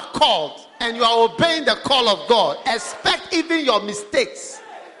you are called and you are obeying the call of God, expect even your mistakes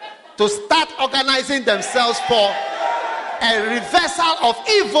to start organizing themselves for a reversal of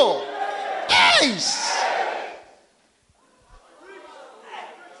evil.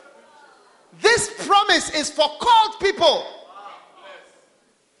 This promise is for called people.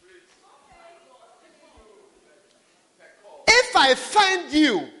 If I find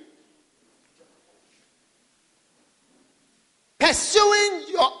you pursuing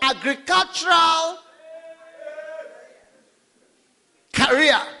your agricultural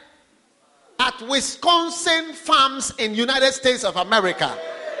career at Wisconsin farms in United States of America,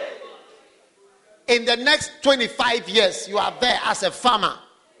 in the next 25 years, you are there as a farmer.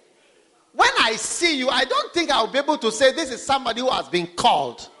 When I see you, I don't think I'll be able to say this is somebody who has been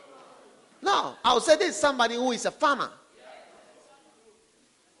called. No, I'll say this is somebody who is a farmer.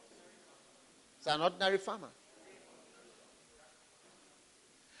 It's an ordinary farmer.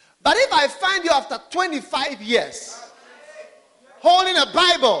 But if I find you after 25 years, holding a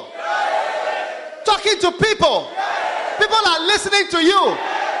Bible, talking to people, people are listening to you,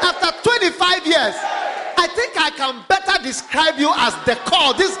 after 25 years, I think I can better describe you as the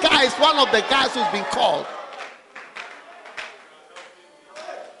called. This guy is one of the guys who's been called.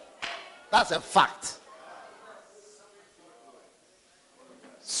 That's a fact.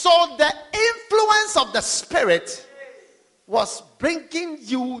 So the influence of the Spirit was bringing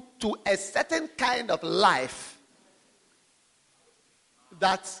you to a certain kind of life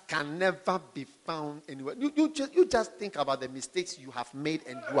that can never be found anywhere. You just think about the mistakes you have made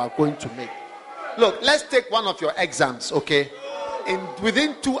and you are going to make. Look, let's take one of your exams, okay?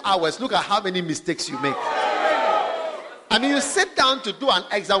 Within 2 hours, look at how many mistakes you make. I mean, you sit down to do an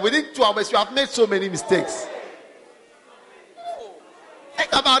exam, within 2 hours, you have made so many mistakes.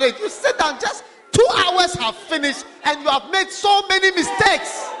 Think about it. You sit down, just 2 hours have finished, and you have made so many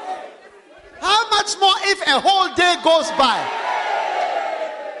mistakes. How much more if a whole day goes by?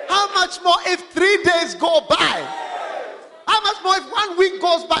 How much more if 3 days go by? How much more if 1 week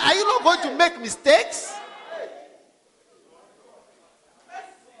goes by? Are you not going to make mistakes?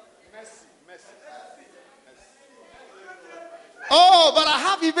 Oh, but I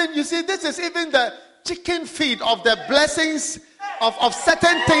have even, you see, this is even the chicken feed of the blessings of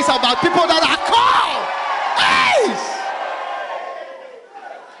certain things about people that are called. Hey!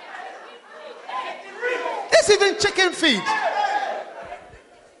 This even chicken feed.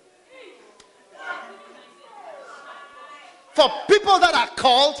 For people that are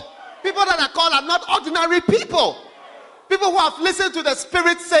called are not ordinary people. People who have listened to the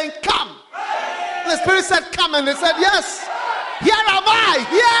Spirit saying, come. The Spirit said, come, and they said, yes. Here am I.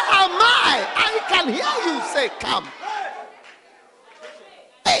 Here am I. I can hear you say, come.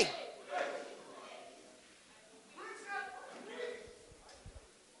 Hey.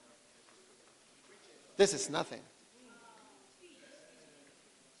 This is nothing.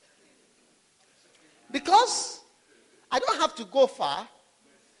 Because I don't have to go far.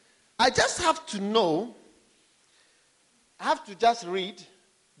 I just have to know. I have to just read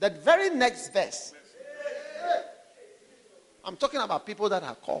that very next verse. I'm talking about people that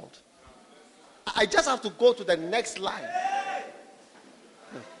are called. I just have to go to the next line.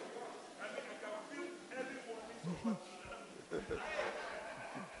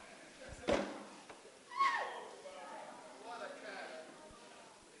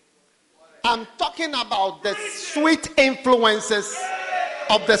 I'm talking about the sweet influences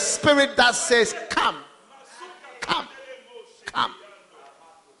of the Spirit that says, come, come, come.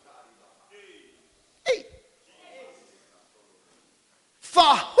 Hey. For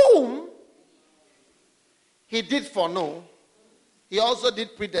whom he did foreknow, he also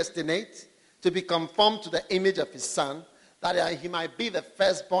did predestinate to be conformed to the image of his Son, that he might be the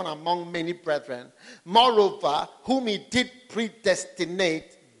firstborn among many brethren. Moreover, whom he did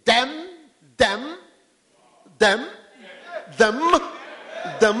predestinate, them,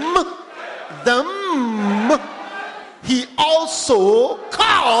 he also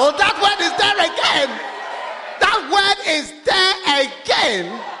called. That word is there again. That word is there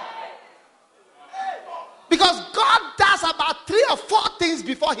again. Because God does about 3 or 4 things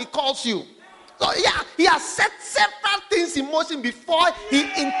before he calls you. So yeah, he has set several things in motion before he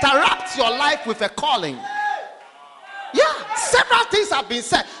interrupts your life with a calling. Yeah, several things have been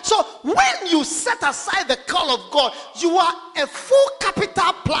said. So when you set aside the call of God, you are a full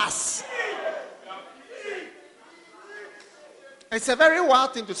capital plus. It's a very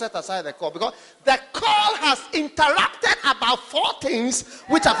wild thing to set aside the call, because the call has interrupted about 4 things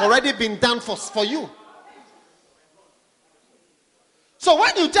which have already been done for you. So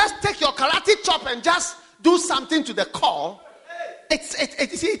when you just take your karate chop and just do something to the call, it's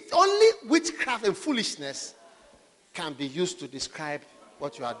only witchcraft and foolishness can be used to describe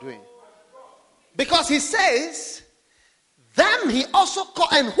what you are doing. Because he says, them he also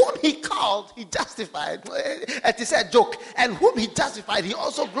called, and whom he called, he justified. It is a joke. And whom he justified, he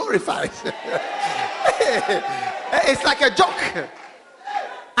also glorified. It's like a joke.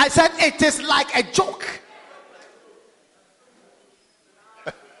 I said, it is like a joke.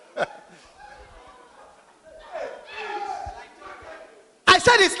 I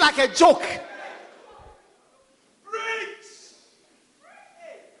said, it's like a joke.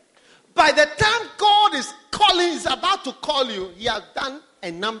 By the time God is about to call you, he has done a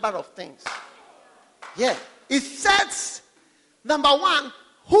number of things. Yeah. It says, number 1,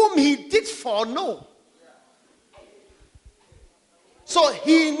 whom he did foreknow. So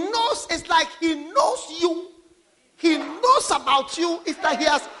he knows, it's like he knows you. He knows about you. It's like he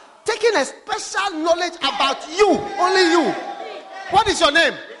has taken a special knowledge about you. Only you. What is your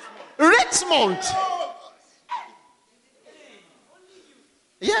name? Richmond.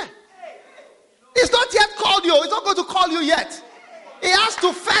 Yeah. He's not yet called you. He's not going to call you yet. He has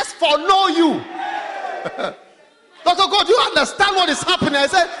to first foreknow you. Dr. God, do you understand what is happening? I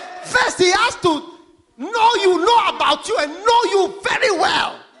said, first he has to know about you and know you very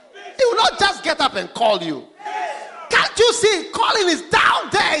well. He will not just get up and call you. Can't you see? Calling is down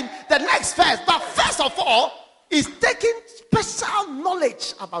there in the next verse. But first of all, he's taking special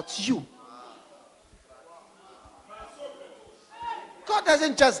knowledge about you. God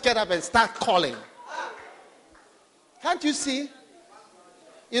doesn't just get up and start calling. Can't you see?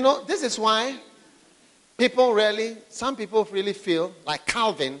 You know, this is why some people really feel, like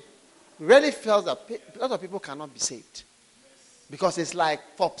Calvin, really feels that a lot of people cannot be saved. Because it's like,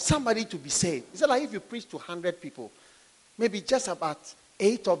 for somebody to be saved, it's like if you preach to 100 people, maybe just about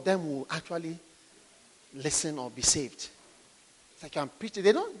 8 of them will actually listen or be saved. It's like I'm preaching.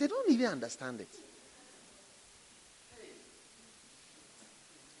 They don't even understand it.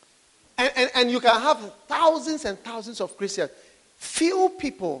 And you can have thousands and thousands of Christians. Few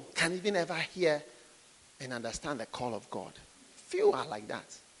people can even ever hear and understand the call of God. Few are like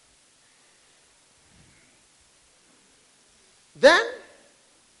that. Then,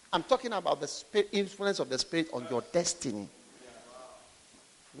 I'm talking about the influence of the Spirit on your destiny.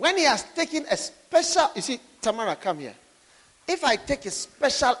 When he has taken a special, you see, Tamara, come here. If I take a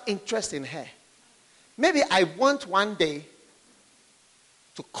special interest in her, maybe I want one day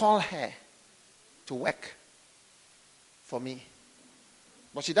to call her to work for me.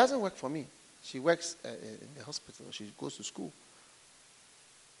 But she doesn't work for me. She works in the hospital. She goes to school.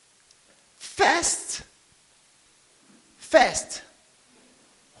 First,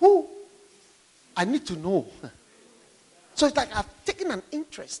 who? I need to know. So it's like I've taken an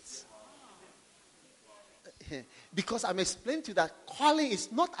interest. Because I'm explaining to you that calling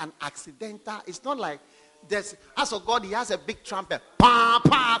is not an accidental. It's not like there's, as of God, he has a big trumpet. Pa,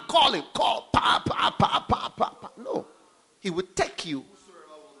 pa, call him. Call. Pa, pa, pa, pa, pa, pa. No. He would take you.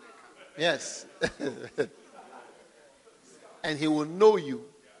 Yes. And he will know you.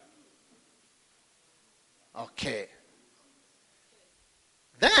 Okay.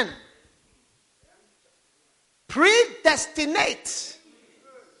 Then, predestinate.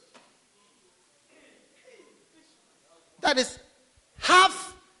 That is,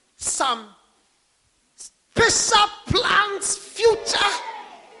 have some special plans, future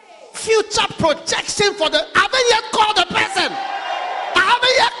projection for the. I haven't yet called the person.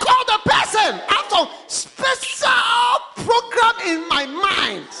 I have some special program in my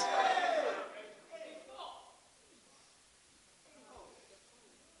mind.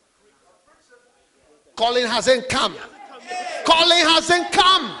 Calling hasn't come.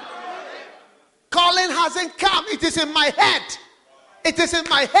 It is in my head. It is in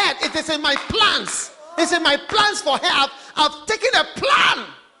my plans. It's in my plans for her. I've taken a plan.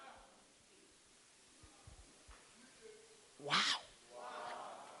 Wow.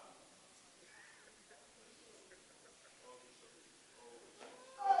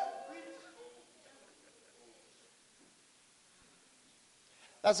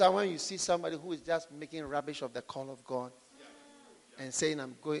 That's why when you see somebody who is just making rubbish of the call of God and saying,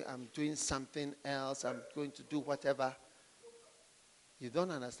 I'm doing something else, I'm going to do whatever, you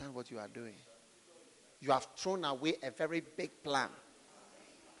don't understand what you are doing. You have thrown away a very big plan.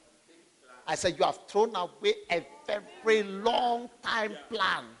 I said, you have thrown away a very long time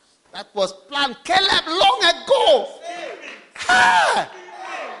plan. That was planned Caleb long ago. Ah!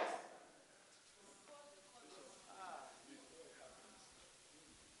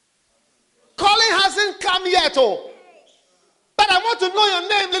 Calling hasn't come yet, but I want to know your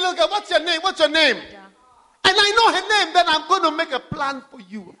name, little girl. What's your name? Yeah. And I know her name, then I'm going to make a plan for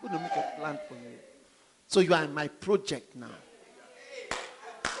you. So you are in my project now.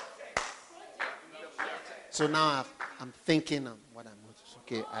 So now I'm thinking of what I'm going to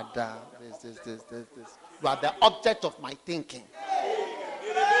do. Okay, Ada, this. You are the object of my thinking.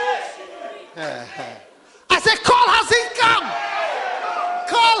 I said, call hasn't come.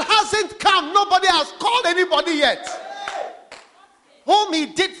 Call hasn't come. Nobody has called anybody yet. Whom he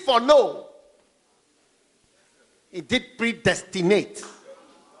did foreknow, he did predestinate.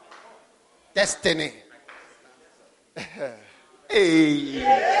 Destiny. Hey.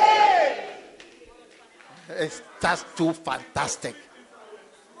 It's just too fantastic.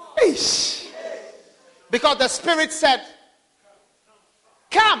 Eish. Because the Spirit said,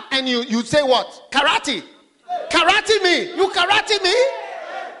 come, and you say what? Karate. Karate me. You karate me?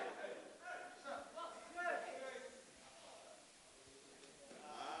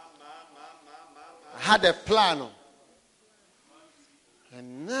 I had a plan. A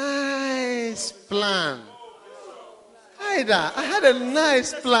nice plan. Ida, I had a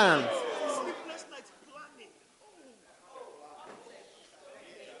nice plan.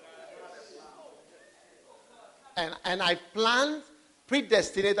 And I planned,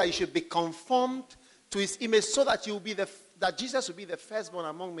 predestinated that you should be conformed to his image so that you will be that Jesus will be the firstborn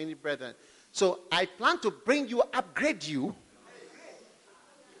among many brethren. So I plan to bring you, upgrade you.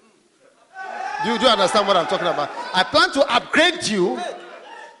 Do you understand what I'm talking about? I plan to upgrade you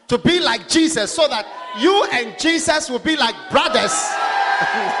to be like Jesus so that you and Jesus will be like brothers.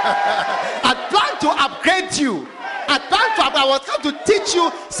 I plan to upgrade you. I was going to teach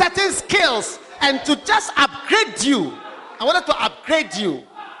you certain skills and to just upgrade you. I wanted to upgrade you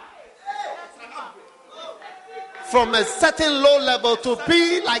from a certain low level to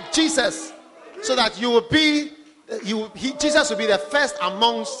be like Jesus, so that you will be, Jesus will be the first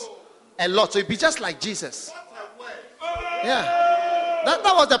amongst a lot. So you'll be just like Jesus. Yeah. That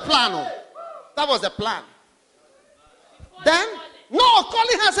was the plan. Oh. That was the plan. Then, no,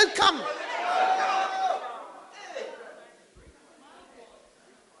 calling hasn't come.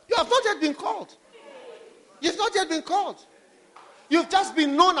 You have not yet been called. You've not yet been called. You've just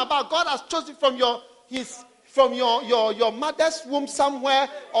been known about. God has chosen from your mother's womb somewhere,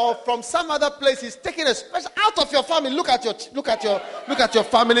 or from some other place. He's taken a special out of your family. Look at your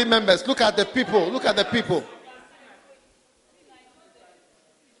family members. Look at the people. Look at the people.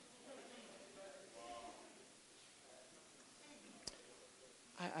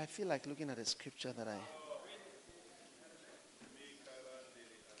 I feel like looking at a scripture that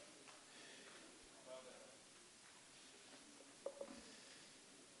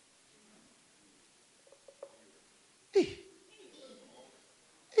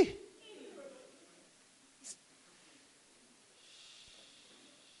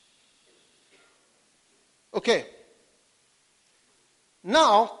Okay.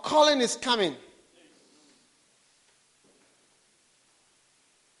 Now, calling is coming.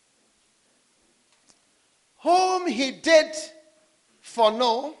 Whom he did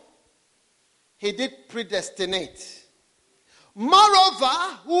foreknow, he did predestinate. Moreover,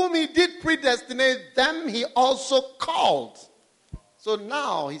 whom he did predestinate, them he also called. So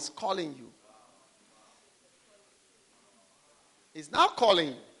now he's calling you. He's now calling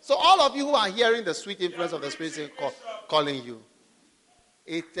you. So all of you who are hearing the sweet influence of the Spirit is calling you.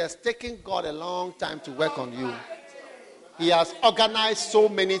 It has taken God a long time to work on you. He has organized so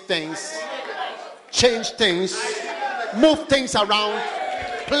many things, changed things, moved things around,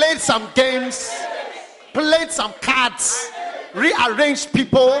 played some games, played some cards, rearranged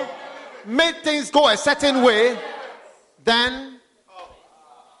people, made things go a certain way. Then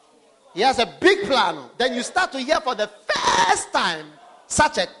he has a big plan. Then you start to hear for the first time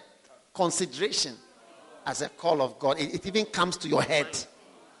such a consideration as a call of God. It even comes to your head.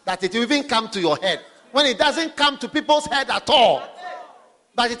 That it even come to your head. When it doesn't come to people's head at all.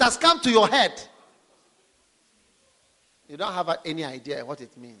 But it has come to your head. You don't have any idea what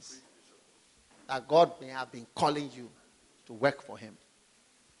it means. That God may have been calling you to work for him.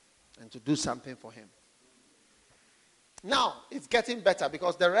 And to do something for him. Now, it's getting better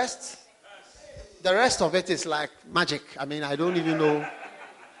because the rest of it is like magic. I mean, I don't even know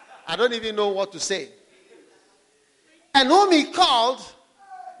what to say. And whom he called,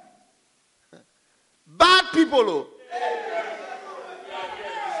 bad people,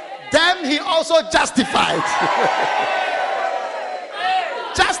 them he also justified.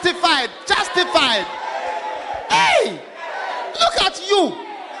 Justified. Hey, look at you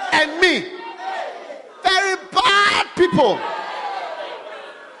and me. Very bad people.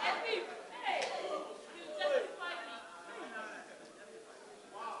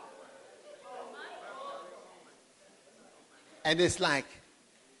 And it's like,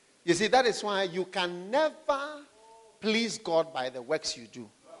 you see, that is why you can never please God by the works you do.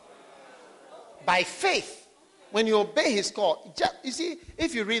 By faith, when you obey his call. You see,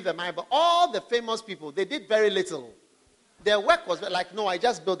 if you read the Bible, all the famous people, they did very little. Their work was like, no, I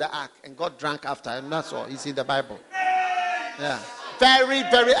just built the ark and God drank after. And that's all. You see the Bible. Yeah. Very,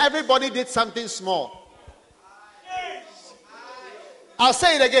 everybody did something small. I'll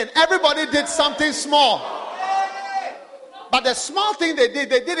say it again. Everybody did something small. But the small thing they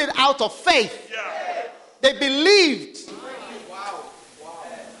did it out of faith. They believed.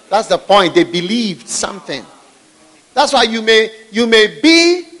 That's the point. They believed something. That's why you may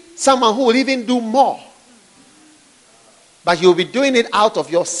be someone who will even do more. But you'll be doing it out of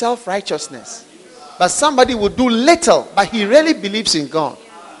your self-righteousness. But somebody will do little, but he really believes in God.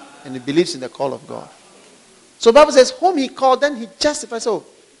 And he believes in the call of God. So the Bible says, whom he called, then he justifies. So,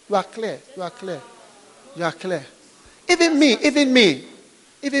 you are clear. Even me.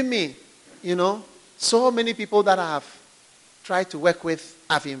 You know, so many people that I have tried to work with,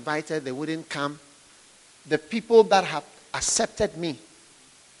 I've invited, they wouldn't come. The people that have accepted me,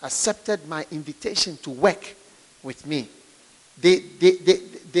 accepted my invitation to work with me, there's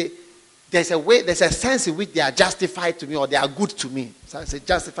a sense in which they are justified to me or they are good to me. So I say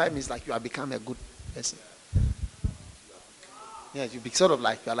justified means like you have become a good person. Yeah, you be sort of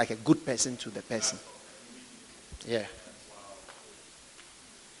like you are like a good person to the person. Yeah.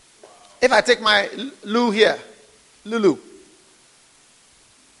 If I take my Lulu.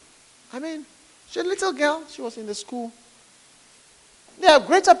 I mean, she's a little girl. She was in the school. There are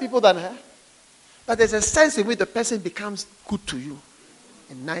greater people than her. But there's a sense in which the person becomes good to you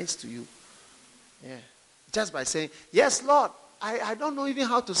and nice to you. Yeah. Just by saying, yes, Lord, I don't know even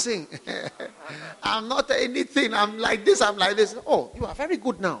how to sing. I'm not anything. I'm like this, I'm like this. Oh, you are very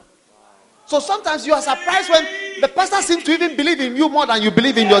good now. So sometimes you are surprised when the pastor seems to even believe in you more than you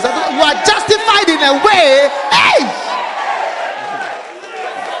believe in yourself. You are justified in a way. Hey!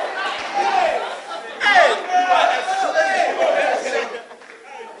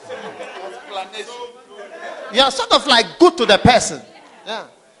 You are sort of like good to the person. Yeah.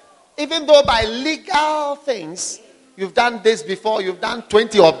 Even though by legal things, you've done this before, you've done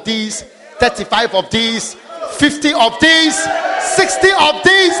 20 of these, 35 of these, 50 of these, 60 of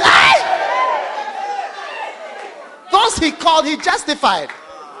these. Hey! Those he called, he justified.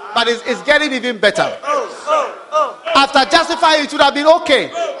 But it's getting even better. After justifying, it would have been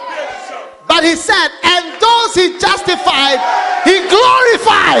okay. But he said, and those he justified, he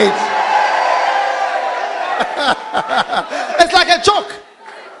glorified. It's like a joke.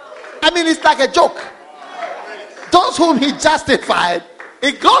 I mean, it's like a joke. Those whom he justified,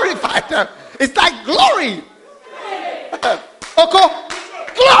 he glorified them. It's like glory. Okay?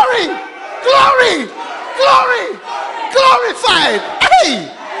 Glory, glory, glory, glorified. Hey!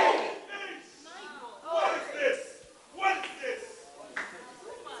 What is this?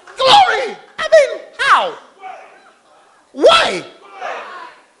 Glory. I mean, how? Why?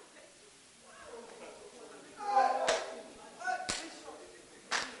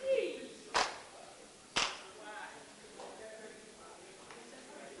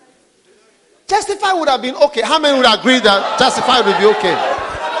 Justify would have been okay. How many would agree that justify would be okay?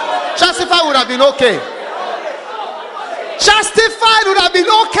 Justify would have been okay. Justified would have been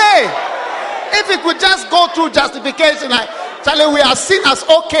okay. If it could just go through justification, like, Charlie, we are seen as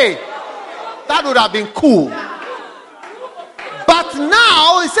okay. That would have been cool. But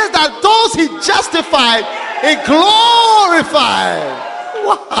now, it says that those he justified, he glorified.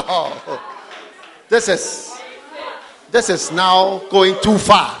 Wow. This is now going too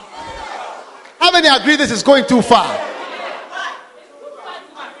far. How many agree this is going too far?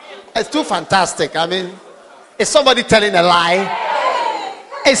 It's too fantastic. I mean, is somebody telling a lie?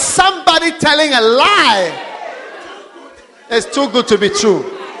 Is somebody telling a lie? It's too good to be true.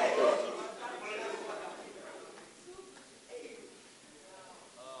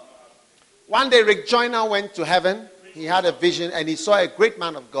 One day Rick Joyner went to heaven. He had a vision and he saw a great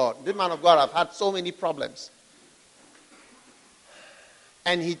man of God. This man of God have had so many problems.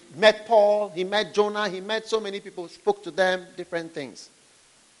 And he met Paul, he met Jonah, he met so many people, spoke to them, different things.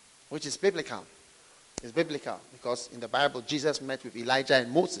 Which is biblical. It's biblical because in the Bible, Jesus met with Elijah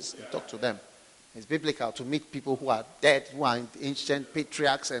and Moses and talked to them. It's biblical to meet people who are dead, who are ancient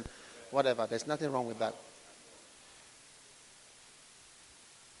patriarchs and whatever. There's nothing wrong with that.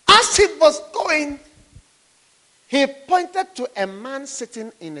 As he was going, he pointed to a man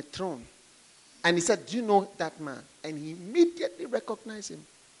sitting in a throne. And he said, do you know that man? And he immediately recognized him.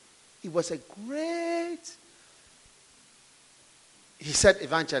 He was a great, he said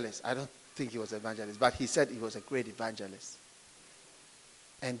evangelist. I don't think he was evangelist, but he said he was a great evangelist.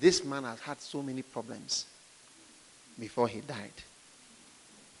 And this man has had so many problems before he died.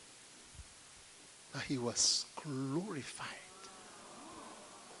 But he was glorified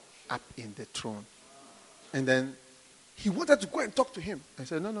up in the throne. And then he wanted to go and talk to him. I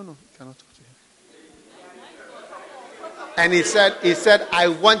said, no, you cannot talk to him. And he said,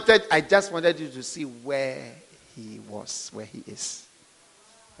 I just wanted you to see where he was, where he is.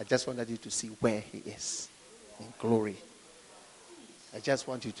 I just wanted you to see where he is in glory. I just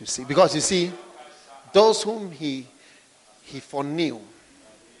want you to see. Because you see, those whom he foreknew,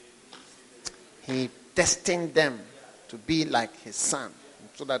 he destined them to be like his son,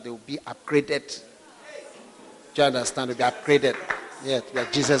 so that they will be upgraded. Do you understand? To be upgraded. Yeah, to be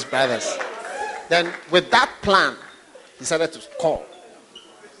Jesus' brothers. Then with that plan, he decided to call.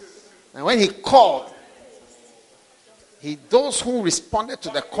 And when he called, those who responded to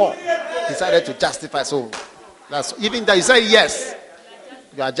the call decided to justify. So that's even that you say yes,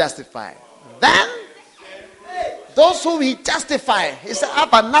 you are justified. Then those whom he justified, he said, have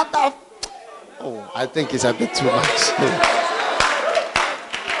another. Oh, I think it's a bit too much.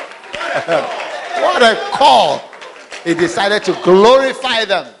 What a call. He decided to glorify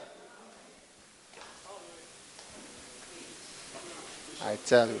them. I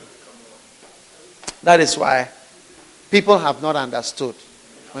tell you. That is why people have not understood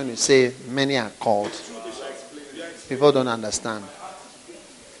when you say many are called. People don't understand.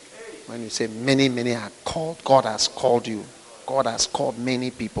 When you say many are called, God has called you. God has called many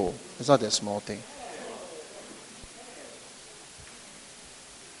people. It's not a small thing.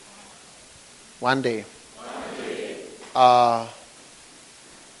 One day,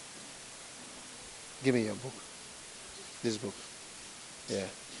 give me your book. This book. Yeah.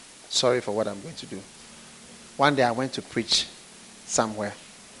 Sorry for what I'm going to do. One day I went to preach somewhere.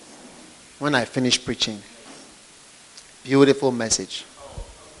 when I finished preaching. Beautiful message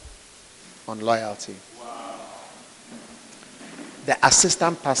on loyalty. The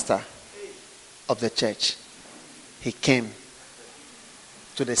assistant pastor of the church, he came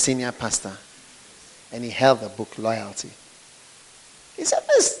to the senior pastor and he held the book Loyalty. He said,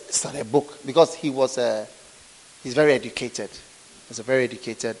 this is not a book, because he's very educated. He's a very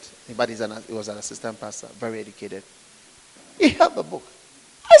educated, but he was an assistant pastor, very educated. He held the book.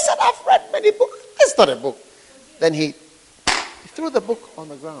 I said, I've read many books. This is not a book. Then he threw the book on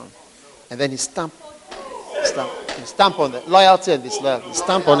the ground and then he stamped on the loyalty and disloyalty. He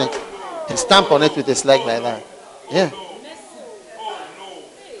stamped on it. He stamped on it with his leg like that. Yeah.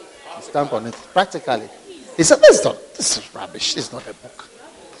 He stamped on it practically. He said, this is rubbish. This is not a book.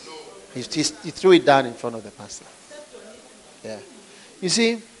 He threw it down in front of the pastor. Yeah. You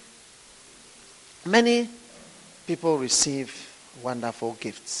see, many people receive wonderful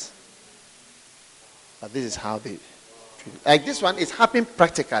gifts. But this is how they treat it. Like this one, it's happening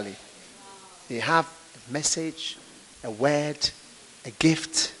practically. They have a message, a word, a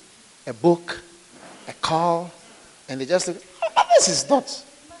gift, a book, a call, and they just think, this is not.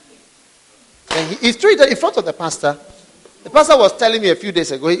 And he threw it in front of the pastor. The pastor was telling me a few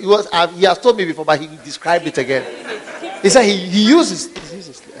days ago, he has told me before, but he described it again. He said he uses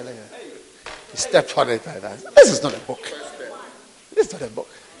he stepped on it like that. This is not a book. This is not a book.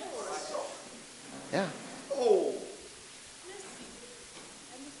 Yeah.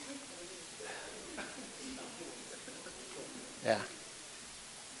 Yeah.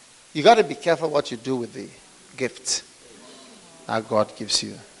 You got to be careful what you do with the gift that God gives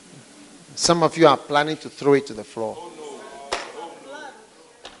you. Some of you are planning to throw it to the floor.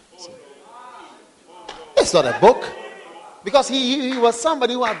 It's not a book. Because he was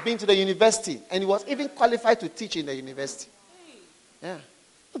somebody who had been to the university and he was even qualified to teach in the university. Yeah.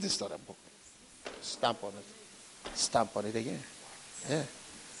 But this is not a book. Stamp on it. Stamp on it again. Yeah.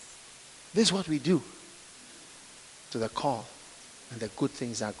 This is what we do to the call and the good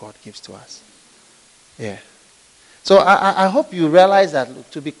things that God gives to us. Yeah. So I hope you realize that, look,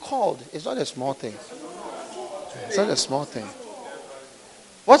 to be called is not a small thing. It's not a small thing.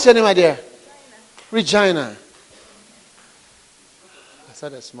 What's your name, my dear? Regina. It's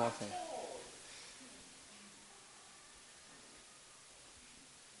not a small thing.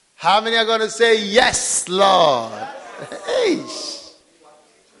 How many are going to say, yes, Lord? Hey.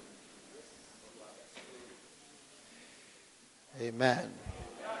 Amen.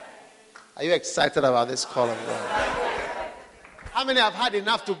 Are you excited about this call of God? How many have had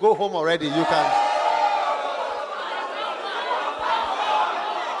enough to go home already? You can.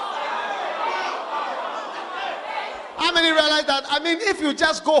 How many realize that? I mean, if you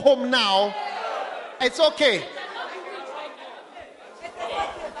just go home now, it's okay.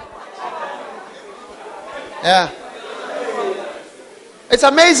 Yeah. It's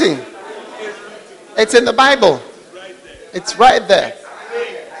amazing. It's in the Bible. It's right there.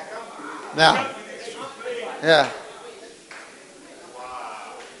 Now. Yeah.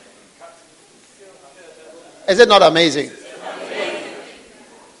 Is it not amazing?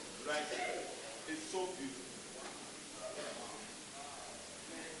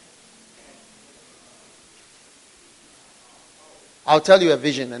 I'll tell you a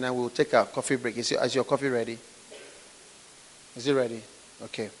vision and then we'll take a coffee break. Is your coffee ready? Is it ready?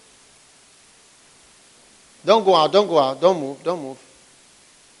 Okay. Don't go out, don't move.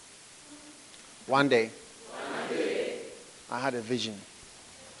 One day, I had a vision,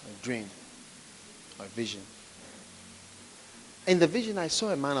 a dream, a vision. In the vision, I saw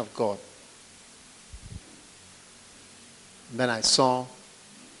a man of God. And then I saw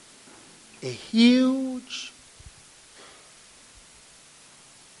a huge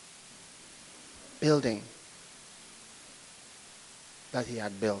building that he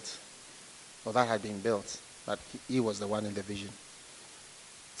had built, or that had been built, but he was the one in the vision.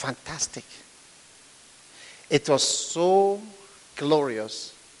 Fantastic. It was so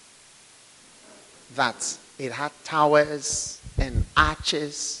glorious that it had towers and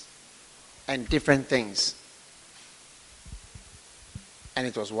arches and different things. And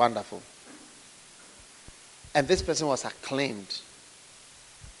it was wonderful. And this person was acclaimed.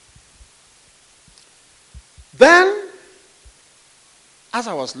 Then, as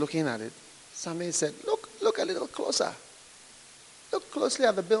I was looking at it, somebody said, look a little closer. Look closely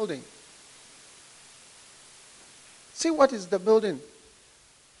at the building. See what is the building.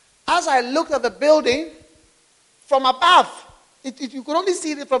 As I looked at the building, from above, you could only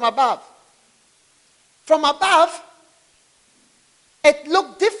see it from above. From above, it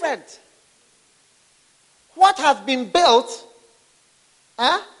looked different. What has been built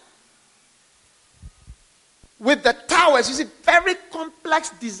with the towers, you see, very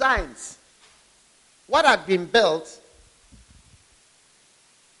complex designs. What had been built,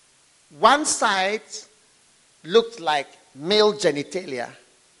 one side looked like male genitalia.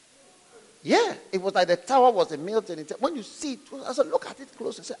 Yeah, it was like the tower was a male genitalia. When you see it, I said, look at it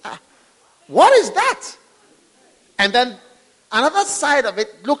close and say, what is that? And then another side of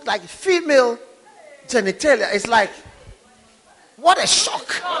it looked like female genitalia. It's like, what a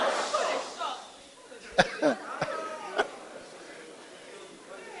shock.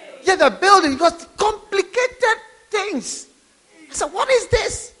 Yeah, the building was complicated things. I said, what is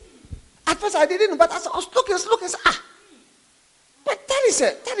this? At first I didn't know, but as I was looking, I said, but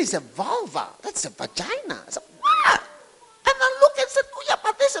that is a vulva. That's a vagina. I said, what? And I looked and said, oh yeah,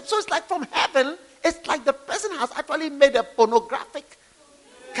 but this, so it's like from heaven. It's like the person has actually made a pornographic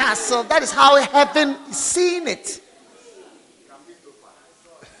castle. That is how heaven is seeing it.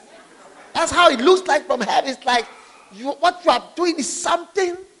 That's how it looks like from heaven. It's like what you are doing is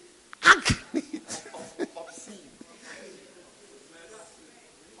something ugly.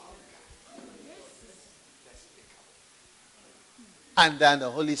 And then the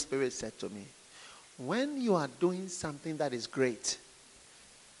Holy Spirit said to me, when you are doing something that is great,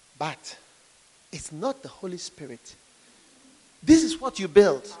 but it's not the Holy Spirit, this is what you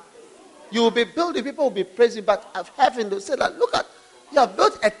build. You will be building, people will be praising, but of heaven they'll say that, look at, you have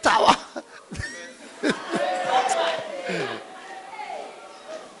built a tower.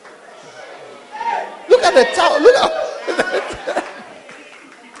 Look at the tower.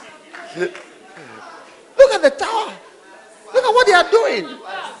 Look at the tower. Look at what they are doing.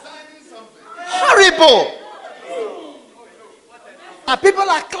 Horrible. And people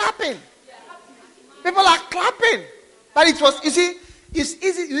are clapping. People are clapping. But it was, you see, it's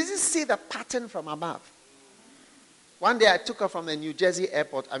easy. You easily see the pattern from above. One day I took her from the New Jersey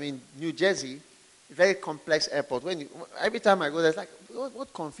airport. New Jersey, a very complex airport. Every time I go there, it's like,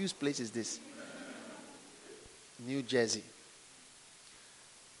 what confused place is this? New Jersey.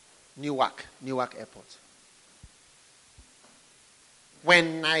 Newark Airport.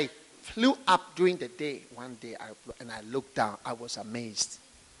 When I flew up during the day, one day, and I looked down, I was amazed.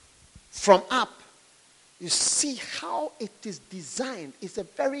 From up, you see how it is designed. It's a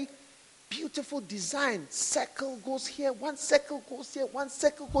very beautiful design. Circle goes here, one circle goes here, one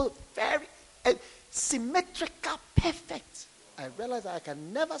circle goes very symmetrical, perfect. I realized I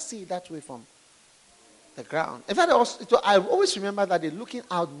can never see it that way from the ground. In fact, I always remember that looking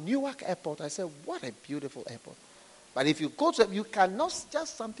out Newark Airport, I said, what a beautiful airport. But if you go to it, you cannot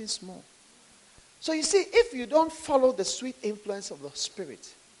just something small. So you see, if you don't follow the sweet influence of the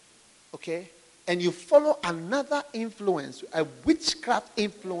Spirit, okay, and you follow another influence, a witchcraft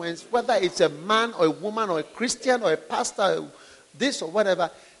influence, whether it's a man or a woman or a Christian or a pastor, or this or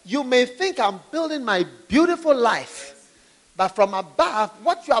whatever, you may think I'm building my beautiful life. But from above,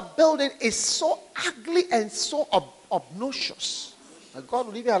 what you are building is so ugly and so obnoxious. And God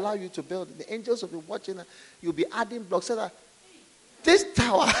will even allow you to build it. The angels will be watching. You'll be adding blocks. So that this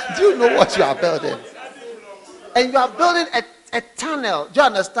tower, do you know what you are building? And you are building a tunnel, do you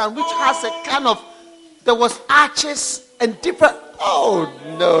understand? Which has a kind of, there was arches and different, oh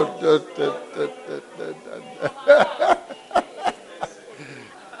no.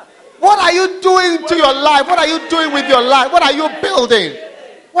 What are you doing to your life? What are you doing with your life? What are you building?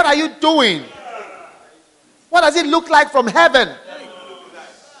 What are you doing? What does it look like from heaven?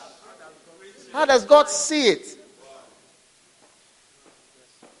 How does God see it?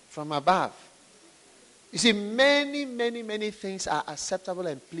 From above. You see, many things are acceptable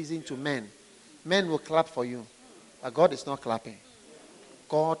and pleasing to men. Men will clap for you. But God is not clapping.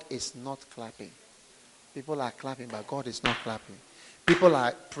 God is not clapping. People are clapping, but God is not clapping. People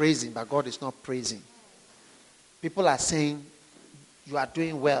are praising, but God is not praising. People are saying, you are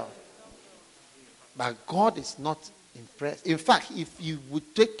doing well. But God is not impressed. In fact, if He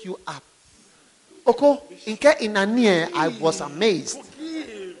would take you up, I was amazed.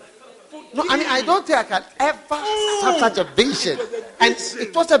 No, I don't think I can ever have such a vision. And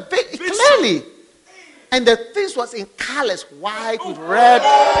it was a bit clearly. And the things was in colors, white with red.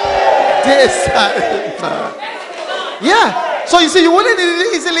 This. Yeah. So you see, you wouldn't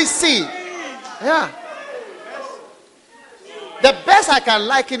easily see. Yeah. The best I can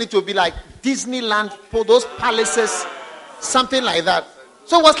liken it to be like Disneyland, for those palaces, something like that.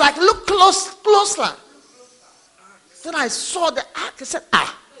 So it was like, look closer. Then I saw the ark. I said,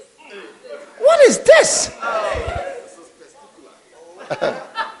 what is this?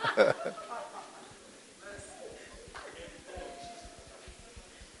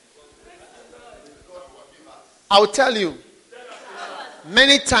 I'll tell you,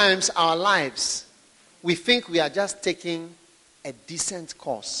 many times our lives we think we are just taking a decent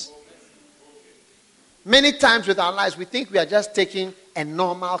course. Many times with our lives, we think we are just taking a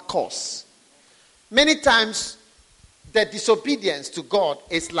normal course. Many times, the disobedience to God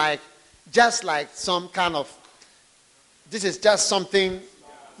is just like some kind of, this is just something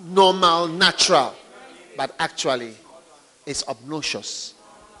normal, natural, but actually it's obnoxious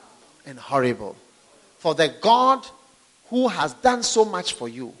and horrible. For the God who has done so much for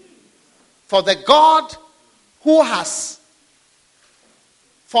you, for the God who has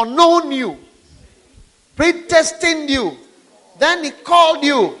foreknown you, predestined you, then he called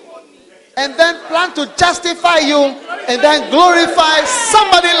you, and then planned to justify you, and then glorify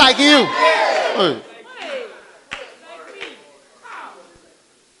somebody like you.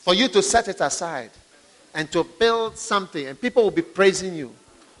 For you to set it aside and to build something, and people will be praising you.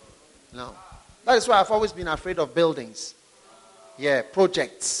 No. That is why I've always been afraid of buildings. Yeah,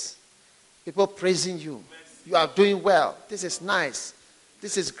 projects. People praising you. You are doing well. This is nice.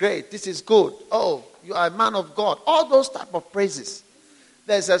 This is great. This is good. Oh, you are a man of God. All those type of praises.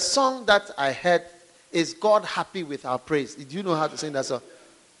 There's a song that I heard. Is God happy with our praise? Do you know how to sing that song?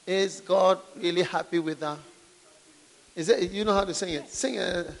 Is God really happy with our... Is it? You know how to sing it? Sing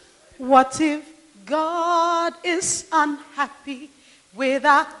it. What if God is unhappy with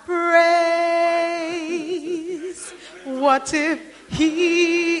our praise? What if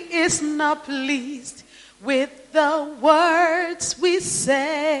he is not pleased with the words we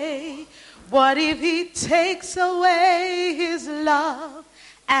say? What if he takes away his love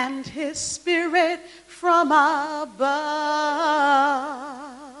and his spirit from above?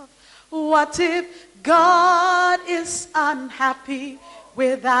 What if God is unhappy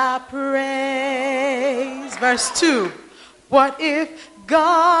with our praise? Verse 2. What if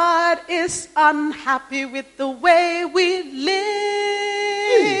God is unhappy with the way we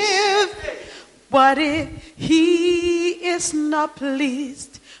live? What if he is not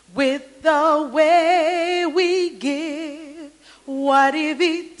pleased with the way we give? What if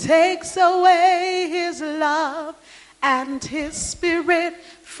he takes away his love and his spirit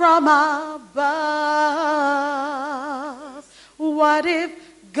from above? What if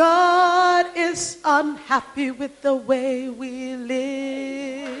God is unhappy with the way we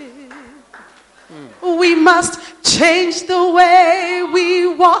live? We must change the way we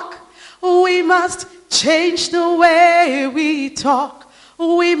walk. We must change the way we talk.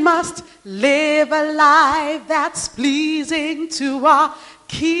 We must live a life that's pleasing to our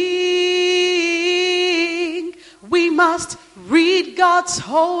King. We must read God's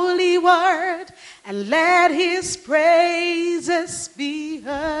holy word and let his praises be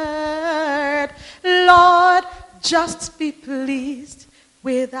heard. Lord, just be pleased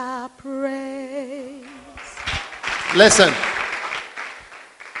with our praise. Listen.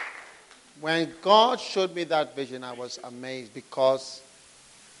 When God showed me that vision, I was amazed because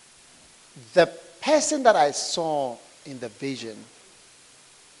the person that I saw in the vision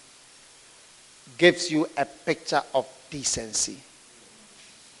gives you a picture of decency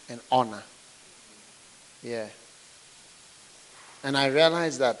and honor. Yeah. And I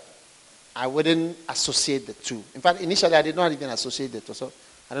realized that I wouldn't associate the two. In fact, initially I did not even associate the two. So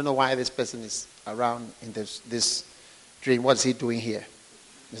I don't know why this person is around in this dream. What is he doing here?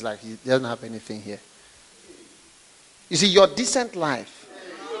 It's like he doesn't have anything here. You see, your decent life,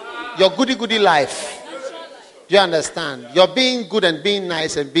 your goody-goody life, do you understand? You're being good and being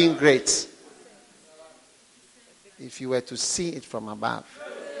nice and being great. If you were to see it from above,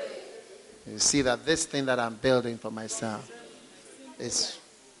 you see that this thing that I'm building for myself is...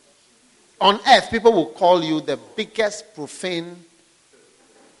 On earth, people will call you the biggest profane...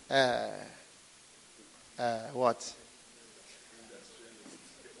 what?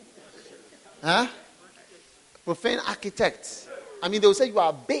 Huh? Profane architect. I mean, they will say you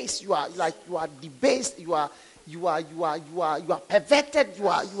are base, you are debased, you are perverted,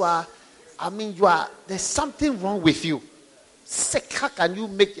 there's something wrong with you. Sick, how can you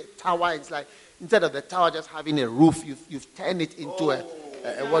make a tower? It's like, instead of the tower just having a roof, you've turned it into a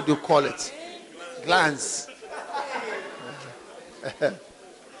what do you call it? Glance.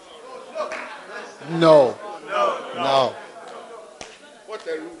 No. What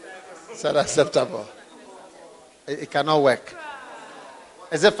a roof. It's not acceptable. It cannot work.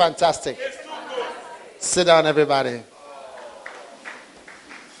 Is it fantastic? Sit down, everybody.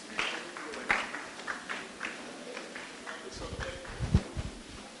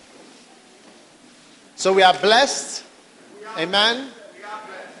 So we are blessed. Amen.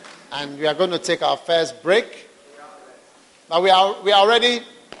 And we are going to take our first break. But we are already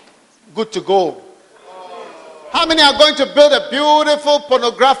good to go. How many are going to build a beautiful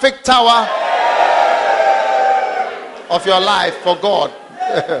pornographic tower of your life for God.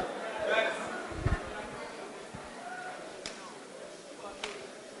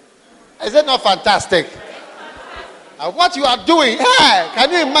 Is it not fantastic? What you are doing, hey,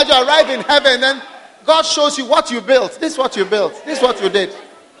 can you imagine arriving in heaven and God shows you what you built? This is what you built. This is what you did.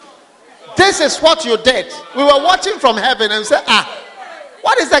 This is what you did. We were watching from heaven and we said,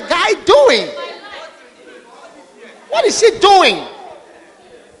 what is the guy doing? What is she doing?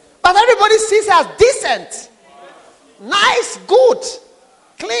 But everybody sees her as decent, nice, good,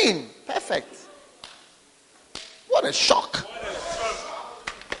 clean, perfect. What a shock.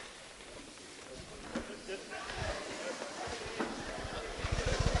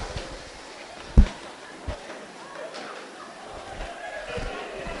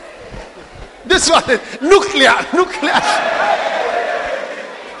 This one is nuclear.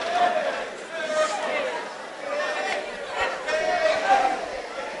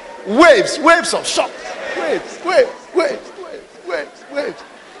 Waves of shock.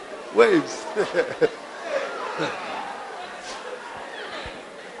 Waves.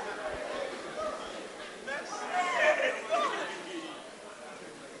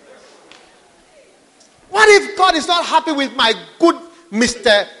 What if God is not happy with my good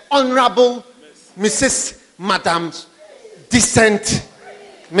Mr. Honorable Mrs. Madam Decent,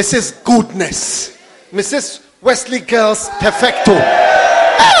 Mrs. Goodness, Mrs. Wesley Girls Perfecto?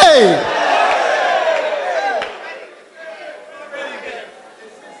 Hey!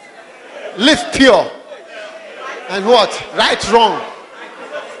 Live pure. And what? Right, wrong.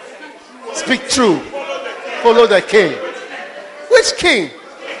 Speak true. Follow the king. Which king?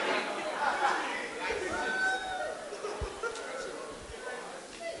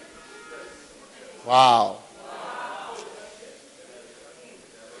 Wow.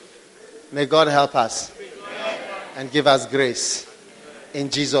 May God help us and give us grace in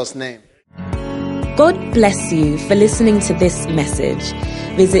Jesus' name. God bless you for listening to this message.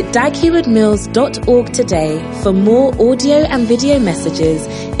 Visit daghewardmills.org today for more audio and video messages,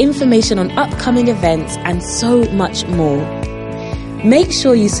 information on upcoming events, and so much more. Make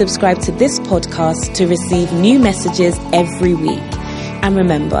sure you subscribe to this podcast to receive new messages every week. And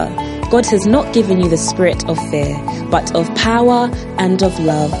remember, God has not given you the spirit of fear, but of power and of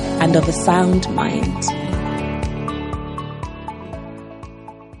love and of a sound mind.